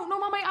 No,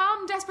 Mum, I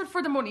am desperate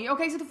for the money.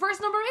 Okay, so the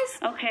first number is?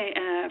 Okay,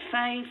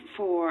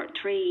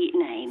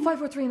 5439.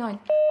 5439.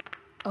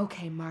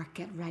 Okay, Mark,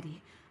 get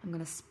ready. I'm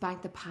going to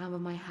spank the palm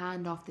of my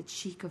hand off the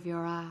cheek of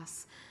your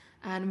ass.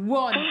 And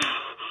 1.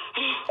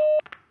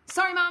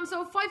 Sorry, Ma'am,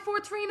 so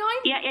 5439?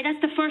 Yeah, that's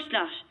the first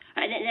lot.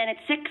 And then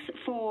it's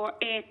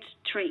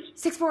 6483.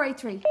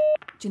 6483.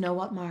 Do you know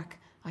what, Mark?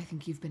 I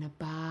think you've been a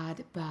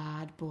bad,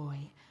 bad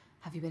boy.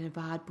 Have you been a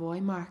bad boy,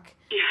 Mark?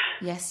 Yeah.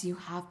 Yes, you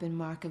have been,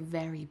 Mark, a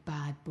very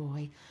bad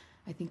boy.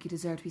 I think you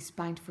deserve to be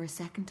spanked for a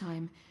second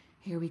time.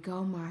 Here we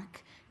go,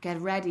 Mark. Get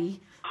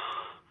ready.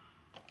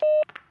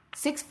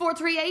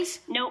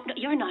 6438? No,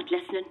 you're not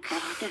listening.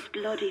 Oh, this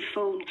bloody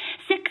phone.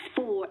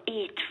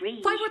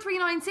 6483.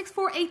 5439,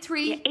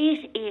 6483. Yeah,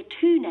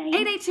 8829.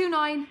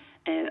 8829.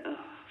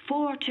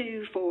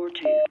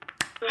 4242.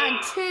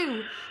 And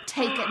 2.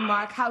 Take it,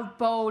 Mark. How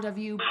bold have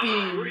you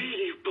been?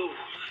 Really bold.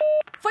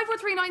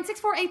 5439,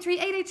 6483,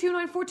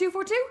 8829,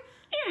 4242.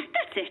 Yeah,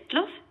 that's it,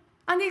 love.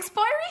 And the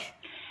expiry?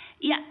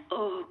 Yeah.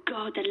 Oh,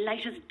 God, the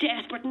light is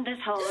desperate in this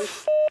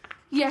house.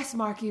 Yes,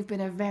 Mark, you've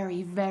been a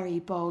very, very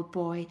bold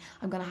boy.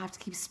 I'm going to have to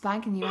keep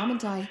spanking you,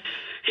 haven't I?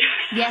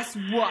 Yes. Yes,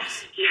 what?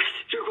 Yes,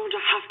 you're going to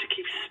have to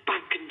keep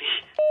spanking me.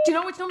 Do you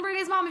know which number it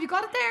is, Mom? Have you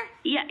got it there?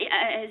 Yeah,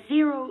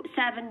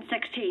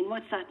 0716.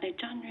 What's that now?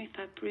 January,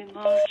 February,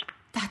 March.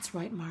 That's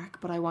right, Mark,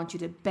 but I want you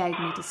to beg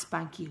me to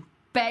spank you.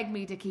 Beg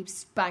me to keep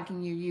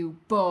spanking you, you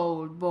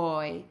bold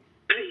boy.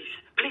 Please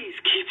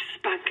keep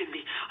spanking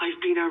me.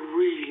 I've been a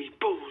really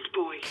bold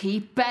boy.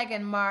 Keep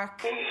begging,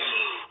 Mark.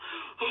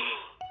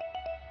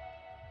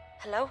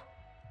 Hello?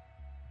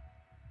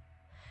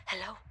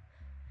 Hello?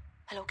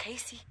 Hello,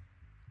 Casey?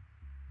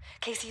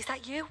 Casey, is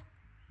that you?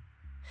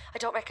 I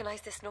don't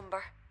recognise this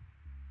number.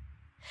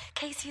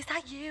 Casey, is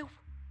that you?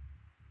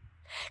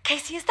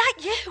 Casey, is that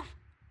you?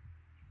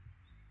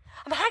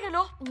 I'm hanging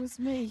up. It was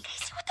me.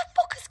 Casey, what the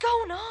fuck is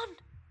going on?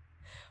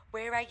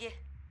 Where are you?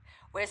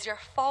 Where's your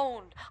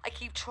phone? I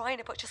keep trying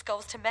it, but it just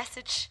goes to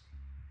message.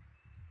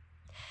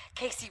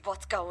 Casey,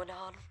 what's going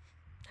on?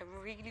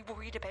 I'm really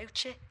worried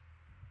about you.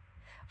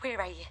 Where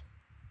are you?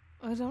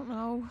 I don't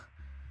know.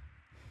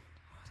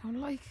 I don't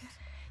like it.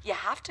 You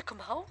have to come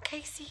home,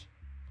 Casey.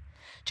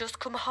 Just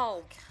come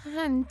home.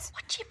 Can't.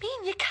 What do you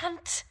mean you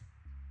can't?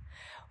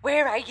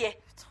 Where are you? I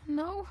don't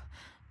know.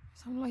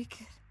 I don't like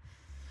it.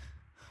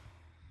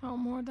 No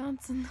more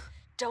dancing.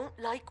 Don't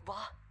like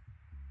what?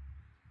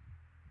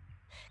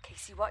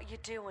 Casey, what are you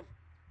doing?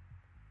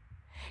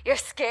 You're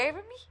scaring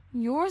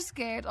me? You're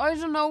scared. I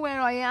don't know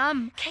where I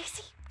am.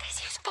 Casey,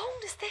 whose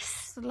phone is this?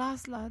 It's the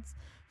last lad's.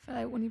 Fell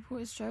out when he put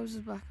his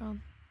trousers back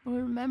on. But I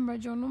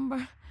remembered your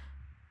number.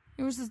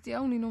 Yours is the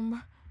only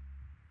number.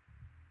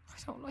 I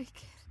don't like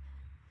it.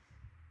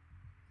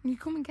 Can you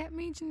come and get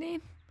me,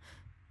 Janine?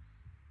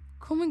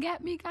 Come and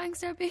get me,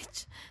 gangster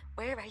bitch.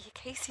 Where are you,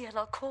 Casey, and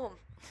I'll come.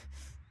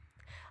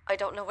 I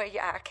don't know where you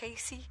are,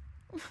 Casey.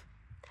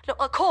 No,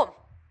 I'll come.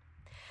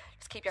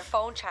 Just keep your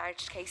phone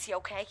charged, Casey,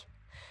 okay?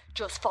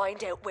 Just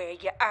find out where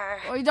you are.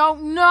 I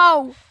don't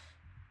know.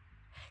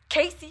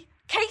 Casey!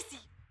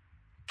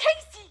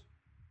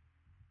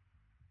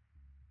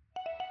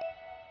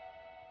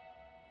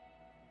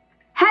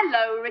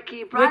 Hello,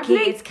 Ricky Bradley.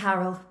 Ricky, it's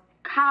Carol.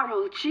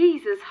 Carol,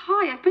 Jesus,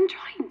 hi, I've been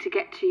trying to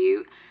get to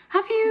you.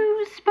 Have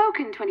you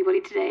spoken to anybody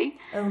today?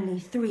 Only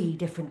 3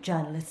 different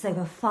journalists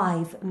over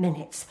 5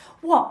 minutes.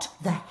 What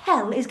the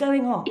hell is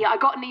going on? Yeah, I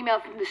got an email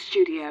from the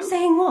studio.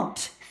 Saying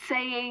what?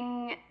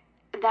 Saying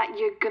that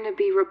you're going to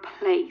be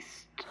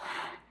replaced.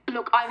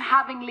 Look, I'm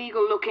having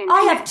legal look into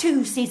I have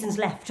 2 seasons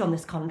left on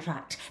this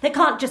contract. They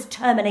can't just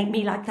terminate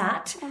me like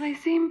that. Well, they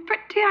seem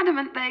pretty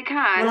adamant they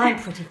can. Well, I'm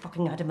pretty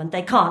fucking adamant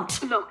they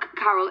can't. Look,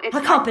 Carol, it's...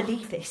 I can't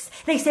believe this.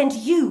 They sent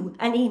you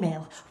an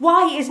email.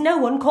 Why is no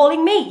one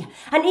calling me?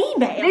 An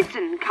email?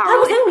 Listen, Carol... I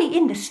was only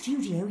in the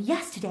studio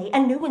yesterday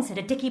and no one said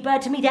a dicky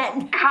bird to me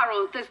then.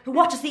 Carol, there's...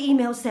 What does the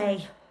email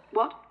say?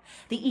 What?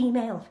 The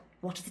email.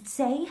 What does it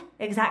say,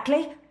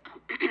 exactly?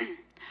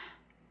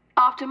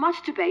 After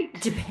much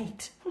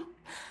debate...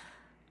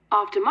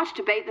 After much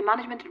debate, the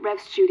management at Rev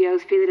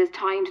Studios feel it is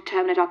time to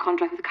terminate our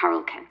contract with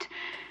Carol Kent.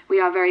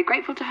 We are very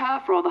grateful to her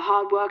for all the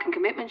hard work and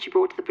commitment she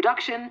brought to the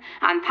production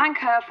and thank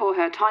her for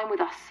her time with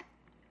us.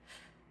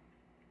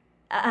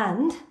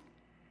 And?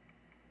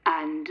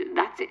 And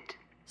that's it.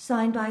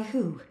 Signed by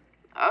who?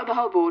 Oh, the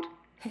whole board.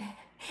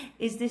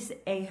 Is this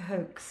a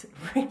hoax,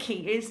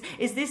 Ricky? Is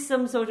this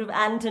some sort of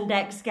Ant and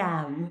Dec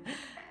scam?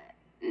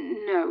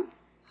 No.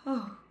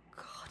 Oh,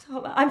 God.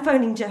 Oh, I'm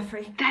phoning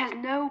Jeffrey. There's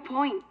no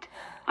point.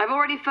 I've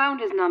already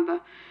phoned his number.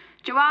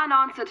 Joanne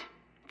answered.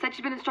 Said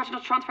she's been instructed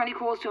not to transfer any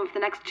calls to him for the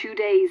next 2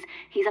 days.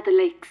 He's at the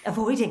lakes.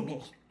 Avoiding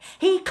me?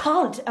 He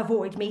can't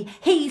avoid me.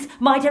 He's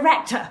my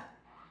director.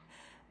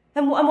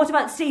 And what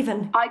about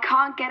Stephen? I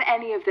can't get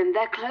any of them.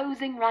 They're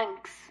closing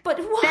ranks. But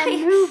why?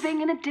 They're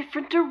moving in a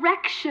different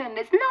direction.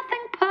 It's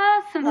nothing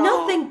personal.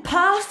 Nothing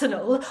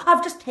personal?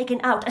 I've just taken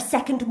out a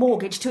second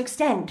mortgage to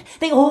extend.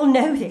 They all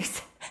know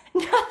this.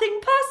 Nothing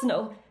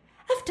personal.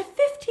 After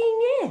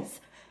 15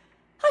 years.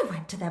 I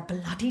went to their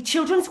bloody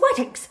children's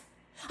weddings.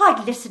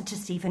 I'd listened to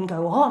Stephen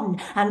go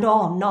on and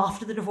on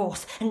after the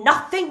divorce.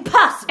 Nothing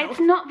personal. It's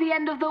not the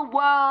end of the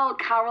world,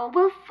 Carol.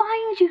 We'll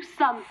find you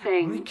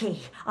something.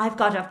 Ricky, I've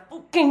got a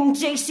fucking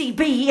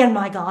JCB in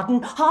my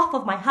garden. Half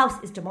of my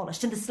house is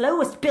demolished and the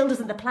slowest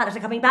builders on the planet are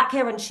coming back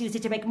here on Tuesday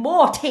to make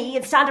more tea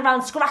and stand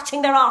around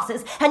scratching their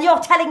asses. And you're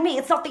telling me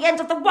it's not the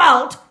end of the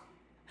world?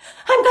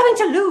 I'm going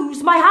to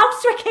lose my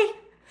house, Ricky.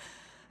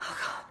 Oh,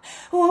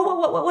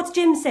 God. What's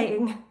Jim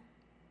saying?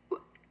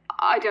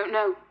 I don't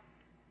know.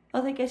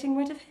 Are they getting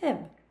rid of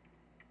him?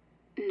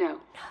 No.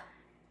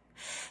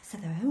 So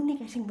they're only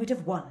getting rid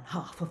of one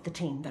half of the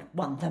team that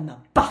won them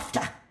a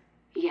BAFTA.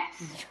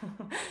 Yes.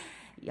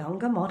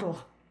 Younger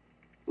model.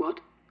 What?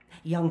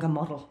 Younger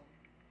model.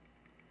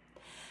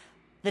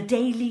 The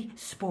Daily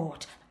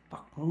Sport,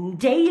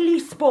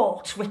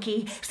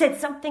 Ricky, said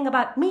something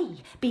about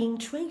me being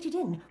traded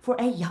in for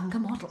a younger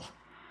model.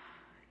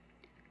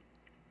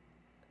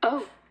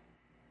 Oh.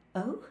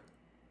 Oh?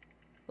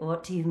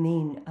 What do you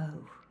mean,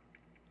 oh?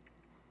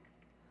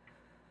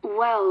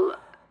 Well,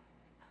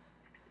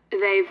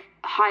 they've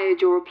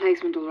hired your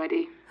replacement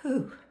already.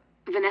 Who?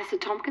 Vanessa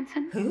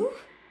Tompkinson. Who?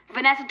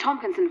 Vanessa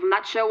Tompkinson from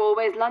that show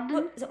Always London.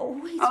 What, is it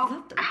Always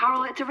London?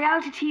 Carol, it's a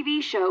reality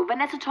TV show.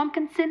 Vanessa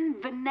Tompkinson,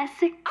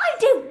 Vanessa... I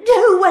don't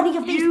know any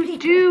of these people. You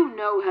do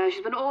know her.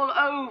 She's been all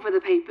over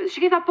the papers. She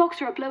gave that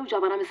boxer a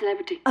blowjob and I'm a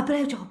celebrity. A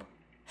blowjob?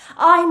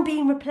 I'm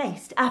being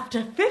replaced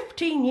after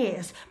 15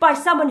 years by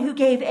someone who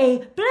gave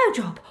a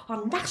blowjob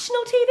on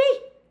national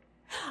TV.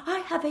 I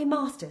have a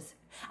master's,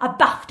 a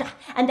BAFTA,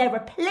 and they're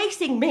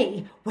replacing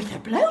me with a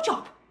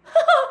blowjob.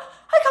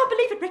 I can't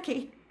believe it,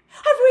 Ricky.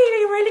 I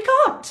really, really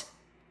can't.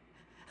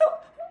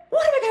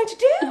 What am I going to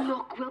do?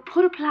 Look, we'll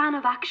put a plan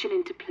of action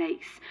into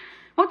place.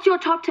 What's your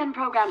top 10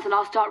 programmes and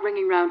I'll start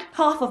ringing round.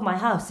 Half of my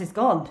house is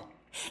gone.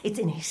 It's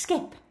in a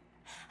skip.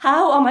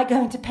 How am I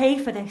going to pay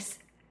for this?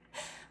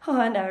 Oh,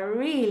 and they're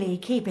really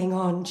keeping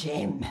on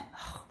Jim.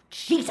 Oh,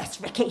 Jesus,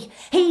 Ricky.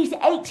 He's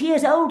 8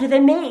 years older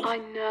than me. I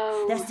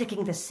know. They're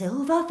sticking the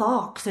silver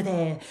fox with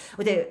the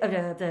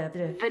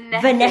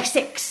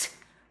Vanessics.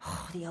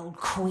 Oh, the old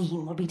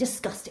queen will be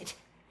disgusted.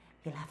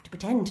 He'll have to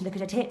pretend to look at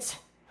her tits.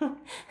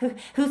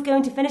 Who's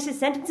going to finish his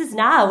sentences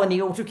now when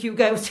the auto cue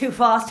goes too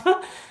fast?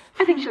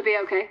 I think she'll be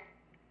okay.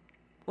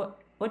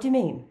 What do you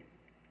mean?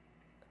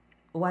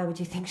 Why would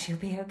you think she'll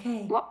be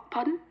okay? What?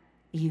 Pardon?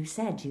 You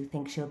said you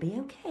think she'll be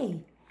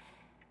okay.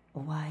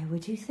 Why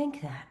would you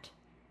think that?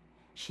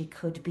 She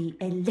could be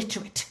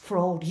illiterate for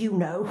all you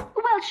know.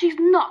 Well, she's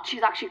not.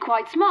 She's actually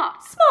quite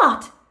smart.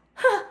 Smart?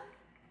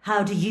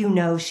 How do you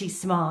know she's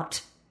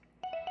smart?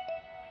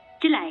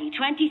 July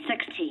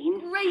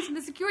 2016. Right, and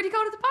the security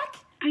code at the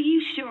back? Are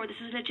you sure this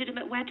is a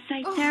legitimate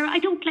website, Sarah? I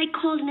don't like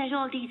calling out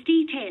all these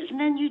details and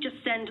then you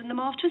just sending them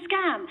off to a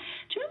scam.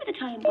 Do you remember the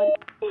time when...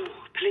 Oh,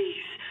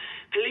 please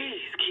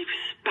keep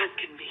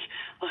spanking me.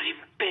 I'm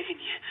begging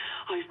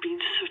you. I've been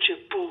such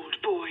a bold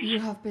boy. You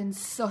have been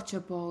such a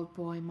bold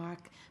boy,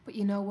 Mark. But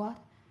you know what?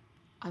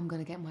 I'm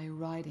going to get my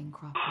riding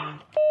crop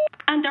out.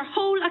 And their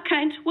whole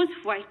account was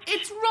wiped.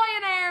 It's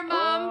Ryanair, Mum!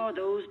 Oh,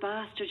 those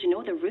bastards. You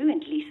know, they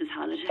ruined Lisa's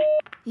holiday.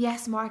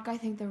 Yes, Mark, I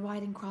think the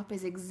riding crop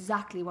is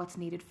exactly what's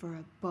needed for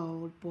a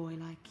bold boy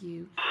like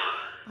you.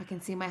 I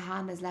can see my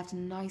hand has left a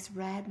nice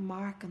red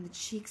mark on the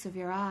cheeks of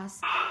your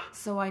ass,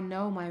 so I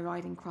know my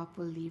riding crop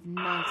will leave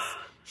nice,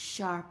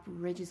 sharp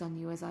ridges on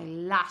you as I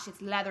lash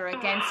its leather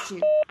against you.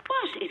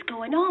 What is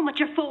going on with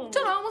your phone?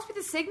 Don't know, must be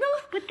the signal.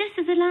 But this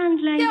is a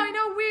landline. Yeah, I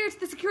know, weird.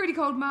 The security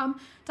code, Mum.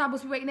 Dad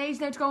must be waiting age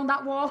now to go on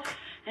that walk.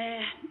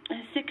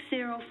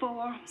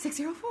 604.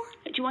 604?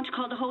 Do you want to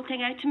call the whole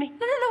thing out to me? No,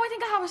 I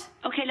think I have it.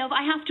 Okay, love,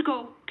 I have to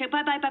go. Okay,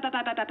 bye.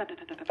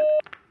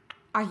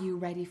 Are you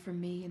ready for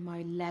me in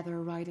my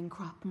leather riding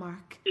crop,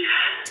 Mark? Yeah.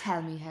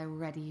 Tell me how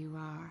ready you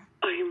are.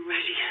 I am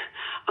ready.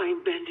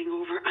 I'm bending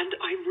over and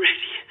I'm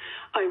ready.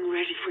 I'm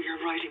ready for your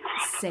riding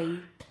crop. Say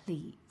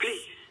please.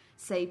 Please.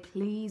 Say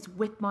please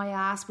whip my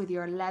ass with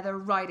your leather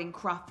riding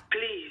crop.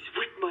 Please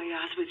whip my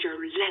ass with your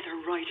leather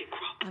riding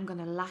crop. I'm going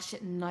to lash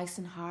it nice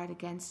and hard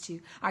against you.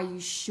 Are you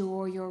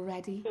sure you're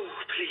ready?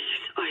 Oh,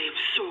 please. I am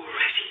so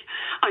ready.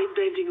 I'm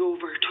bending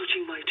over,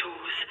 touching my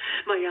toes.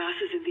 My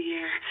ass is in the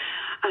air.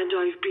 And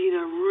I've been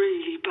a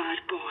really bad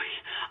boy.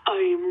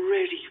 I'm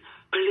ready.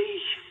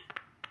 Please.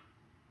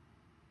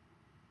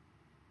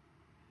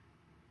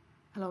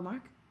 Hello,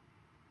 Mark?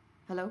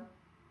 Hello?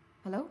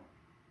 Hello?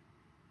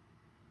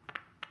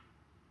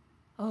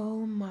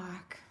 Oh,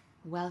 Mark.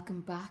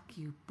 Welcome back,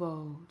 you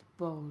bold,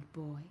 bold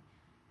boy.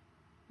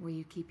 Were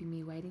you keeping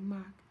me waiting,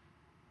 Mark?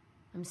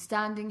 I'm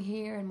standing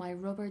here in my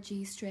rubber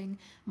G-string,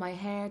 my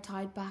hair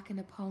tied back in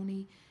a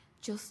pony,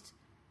 just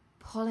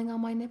pulling on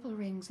my nipple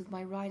rings with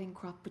my riding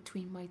crop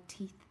between my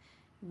teeth,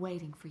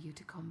 waiting for you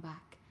to come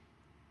back.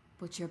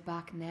 But you're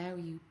back now,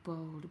 you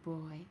bold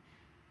boy.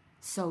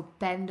 So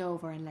bend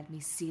over and let me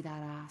see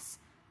that ass.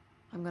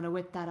 I'm going to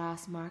whip that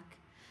ass, Mark.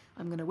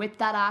 I'm going to whip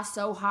that ass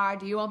so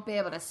hard you won't be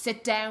able to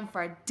sit down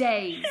for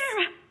days.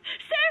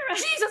 Sarah!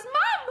 Jesus,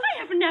 Mum! I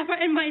have never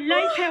in my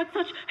life heard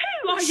such...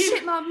 Who are you?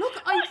 Shit, Mum, look,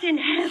 What in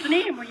hell's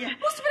name were you?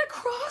 Must have been a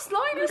cross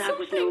line or something. That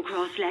was no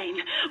cross line.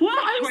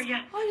 What were you?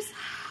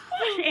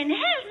 What in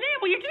hell's name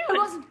were you doing? I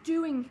wasn't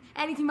doing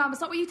anything, Mum.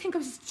 It's not what you think. I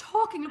was just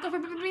talking. Look, I've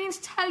been meaning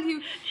to tell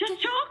you. Just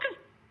talking?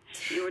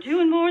 You were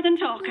doing more than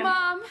talking.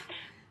 Mum.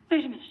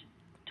 Wait a minute.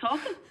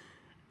 Talking?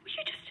 Were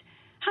you just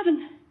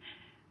having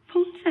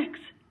phone sex?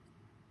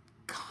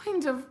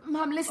 Kind of.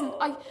 Mum, listen,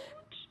 Sweet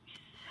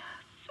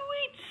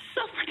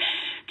suffering.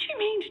 Do you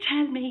mean to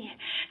tell me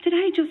that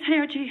I just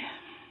heard you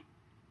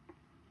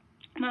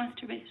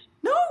masturbate?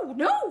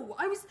 No,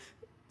 I was...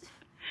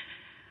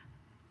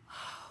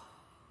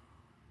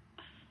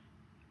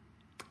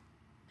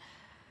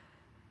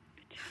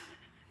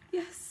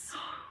 Yes.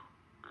 Oh,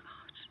 God.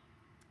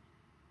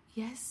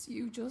 Yes,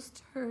 you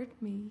just heard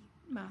me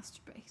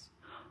masturbate.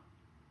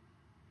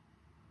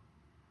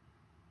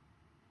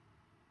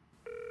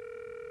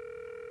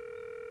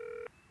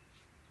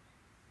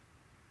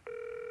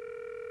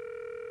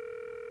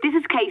 This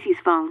is Casey's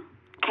phone.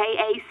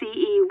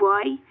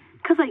 K-A-C-E-Y.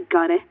 'Cause I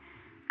gotta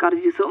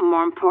do something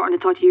more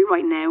important to talk to you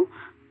right now.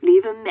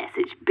 Leave a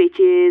message,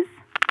 bitches.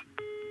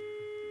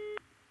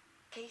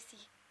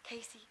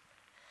 Casey,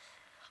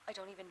 I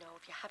don't even know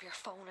if you have your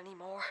phone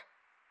anymore.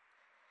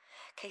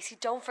 Casey,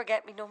 don't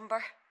forget me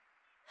number.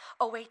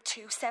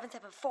 082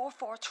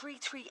 7744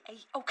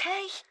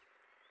 okay?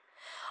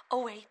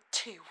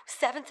 082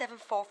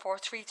 7744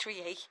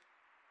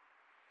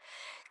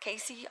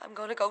 Casey, I'm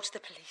going to go to the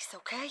police,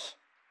 okay?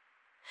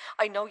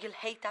 I know you'll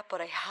hate that, but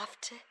I have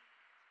to.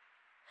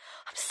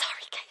 I'm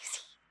sorry,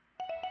 Casey.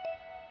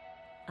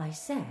 I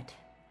said,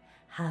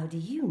 how do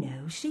you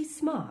know she's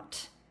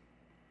smart?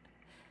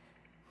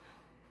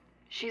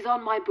 She's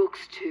on my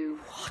books too.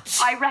 What?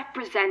 I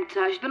represent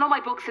her. She's been on my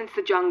books since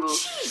the jungle.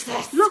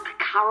 Jesus! Look,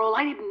 Carol,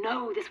 I didn't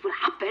know this would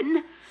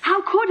happen.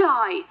 How could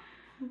I?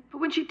 But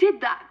when she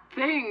did that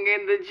thing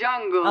in the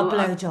jungle... A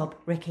blowjob,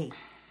 Ricky.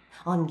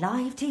 On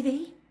live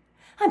TV?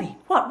 I mean,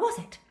 what was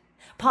it?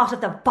 Part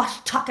of the Bush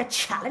Tucker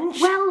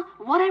challenge? Well,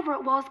 whatever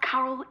it was,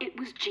 Carol, it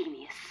was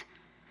genius.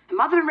 Her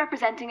mother had been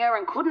representing her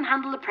and couldn't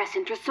handle the press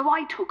interest, so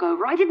I took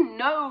over. I didn't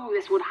know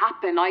this would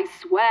happen, I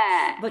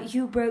swear. But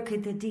you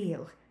brokered the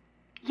deal.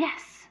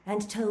 Yes.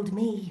 And told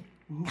me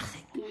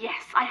nothing.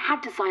 Yes, I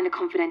had to sign a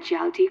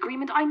confidentiality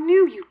agreement. I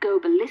knew you'd go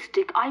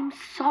ballistic. I'm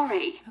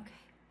sorry.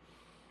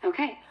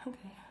 Okay.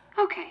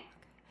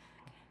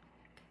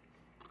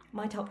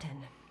 My top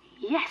 10.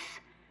 Yes,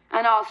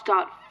 and I'll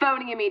start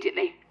phoning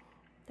immediately.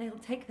 They'll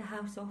take the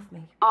house off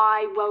me.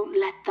 I won't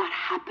let that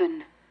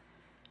happen.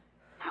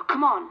 Now,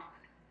 come on.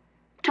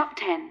 Top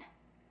 10.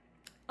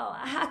 Oh,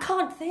 I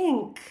can't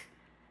think.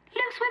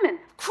 Loose women.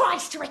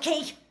 Christ,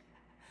 Ricky!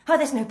 Oh,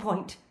 there's no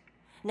point.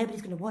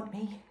 Nobody's going to want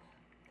me.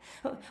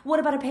 What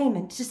about a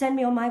payment to send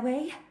me on my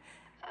way?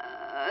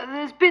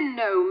 There's been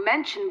no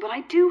mention, but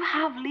I do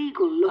have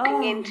legal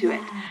looking into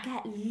it.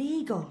 Get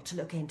legal to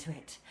look into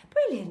it.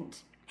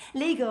 Brilliant.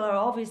 Legal are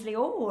obviously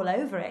all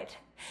over it.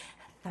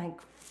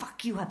 Thank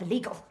fuck you have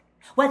legal.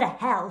 Where the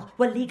hell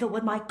were legal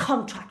when my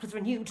contract was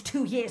renewed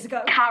 2 years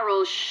ago? Carol,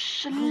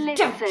 listen.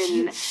 Don't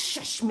you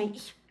shush me.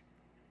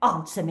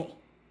 Answer me.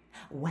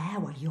 Where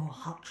were your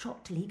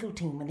hotshot legal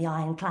team when the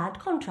ironclad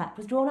contract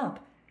was drawn up?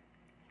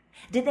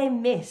 Did they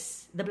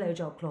miss the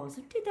blowjob clause?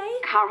 Did they?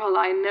 Carol,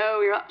 I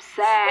know you're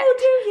upset. Oh,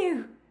 do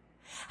you?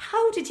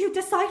 How did you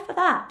decipher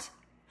that?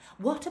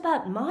 What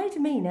about my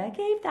demeanour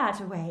gave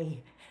that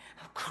away?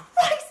 Oh,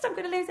 Christ, I'm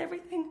going to lose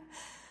everything.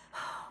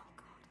 Oh,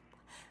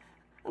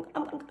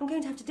 God. I'm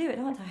going to have to do it,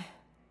 aren't I?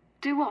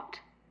 Do what?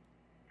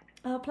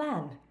 Our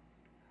plan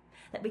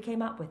that we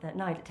came up with that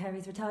night at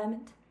Terry's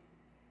retirement.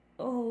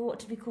 Oh, what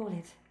did we call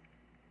it?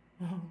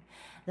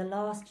 The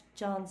last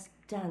chance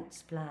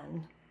dance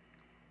plan.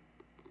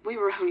 We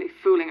were only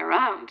fooling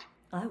around.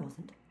 I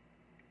wasn't.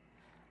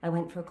 I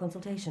went for a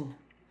consultation.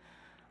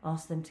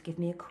 Asked them to give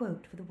me a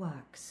quote for the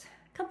works.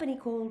 Company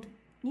called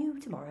New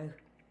Tomorrow.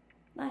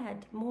 I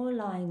had more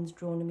lines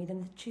drawn to me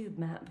than the tube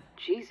map.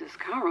 Jesus,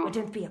 Carol. Oh,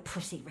 don't be a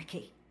pussy,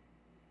 Ricky.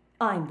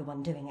 I'm the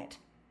one doing it.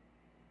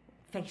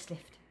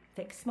 Facelift.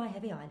 Fix my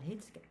heavy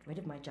eyelids. Get rid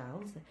of my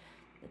jowls.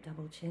 The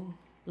double chin.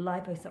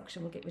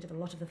 Liposuction will get rid of a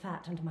lot of the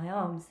fat under my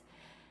arms.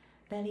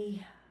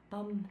 Belly,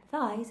 bum,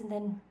 thighs, and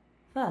then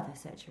further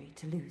surgery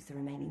to lose the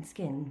remaining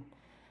skin.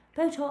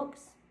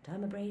 Botox,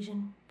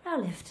 dermabrasion, brow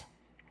lift.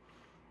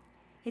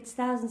 It's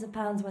thousands of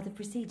pounds worth of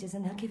procedures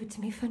and they'll give it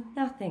to me for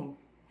nothing.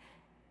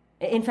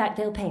 In fact,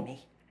 they'll pay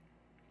me.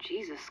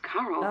 Jesus,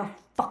 Carol. Oh,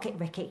 fuck it,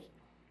 Ricky.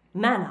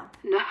 Man up.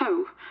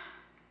 No.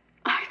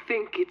 I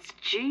think it's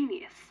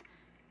genius.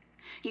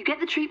 You get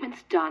the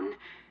treatments done,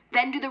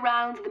 then do the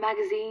rounds of the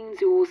magazines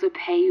who also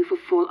pay you for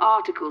full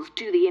articles,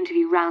 do the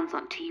interview rounds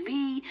on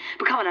TV,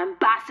 become an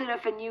ambassador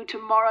for New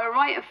Tomorrow,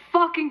 write a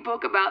fucking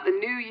book about the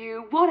new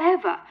you,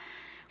 whatever.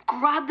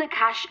 Grab the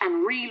cash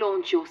and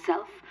relaunch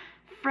yourself,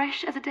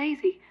 fresh as a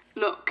daisy.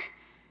 Look,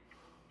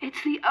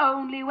 it's the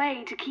only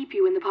way to keep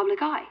you in the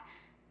public eye.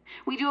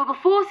 We do a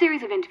before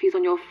series of interviews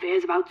on your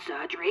fears about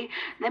surgery,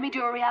 then we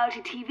do a reality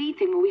TV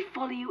thing where we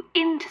follow you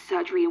into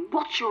surgery and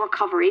watch your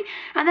recovery,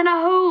 and then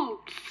a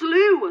whole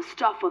slew of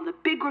stuff on the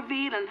big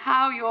reveal and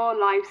how your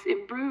life's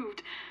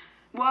improved.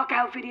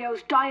 Workout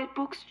videos, diet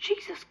books.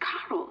 Jesus,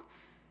 Carol.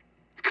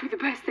 It could be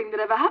the best thing that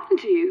ever happened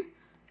to you.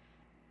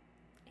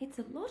 It's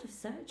a lot of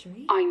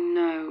surgery. I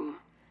know.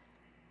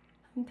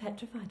 I'm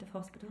petrified of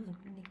hospitals and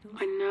needles.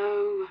 I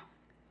know.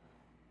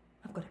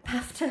 I've got a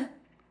BAFTA,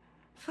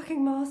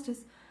 fucking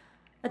masters,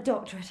 a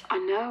doctorate. I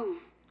know.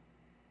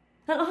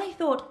 And I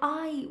thought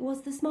I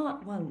was the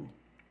smart one.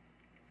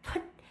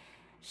 But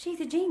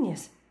she's a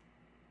genius.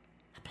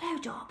 A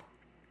blowjob.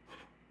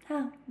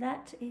 Now,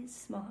 that is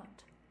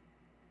smart.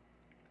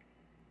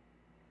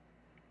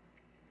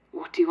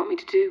 What do you want me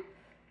to do?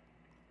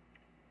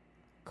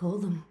 Call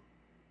them.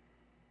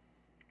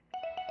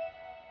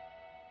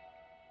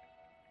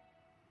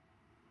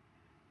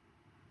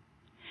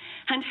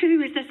 And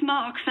who is this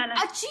Mark fella?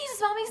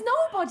 Jesus, Mum, he's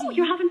nobody. Oh,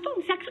 you're having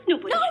phone sex with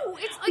nobody. No,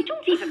 it's... You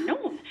don't even know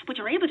him, but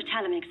you're able to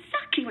tell him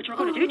exactly what you're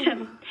going to do to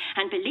him.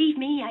 And believe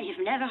me, I have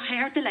never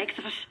heard the likes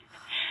of it.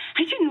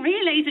 I didn't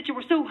realise that you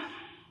were so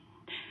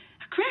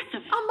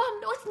aggressive. Oh,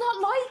 Mum, no, it's not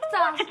like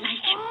that. What's it like?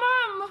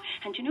 Oh, Mum.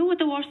 And you know what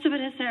the worst of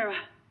it is, Sarah?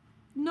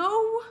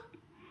 No.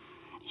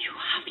 You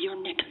have your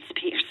nipples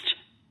pierced.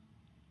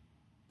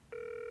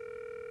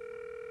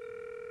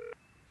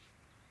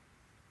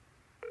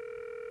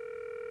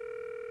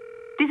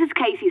 This is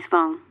Casey's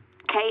phone.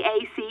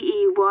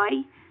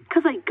 K-A-C-E-Y.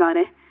 'Cause I got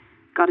it.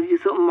 Gotta do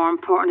something more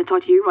important to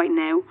talk to you right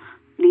now.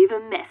 Leave a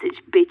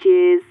message,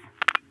 bitches.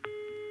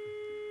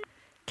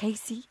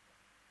 Casey?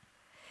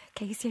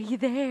 Casey, are you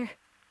there?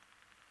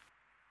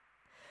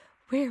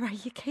 Where are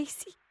you,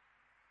 Casey?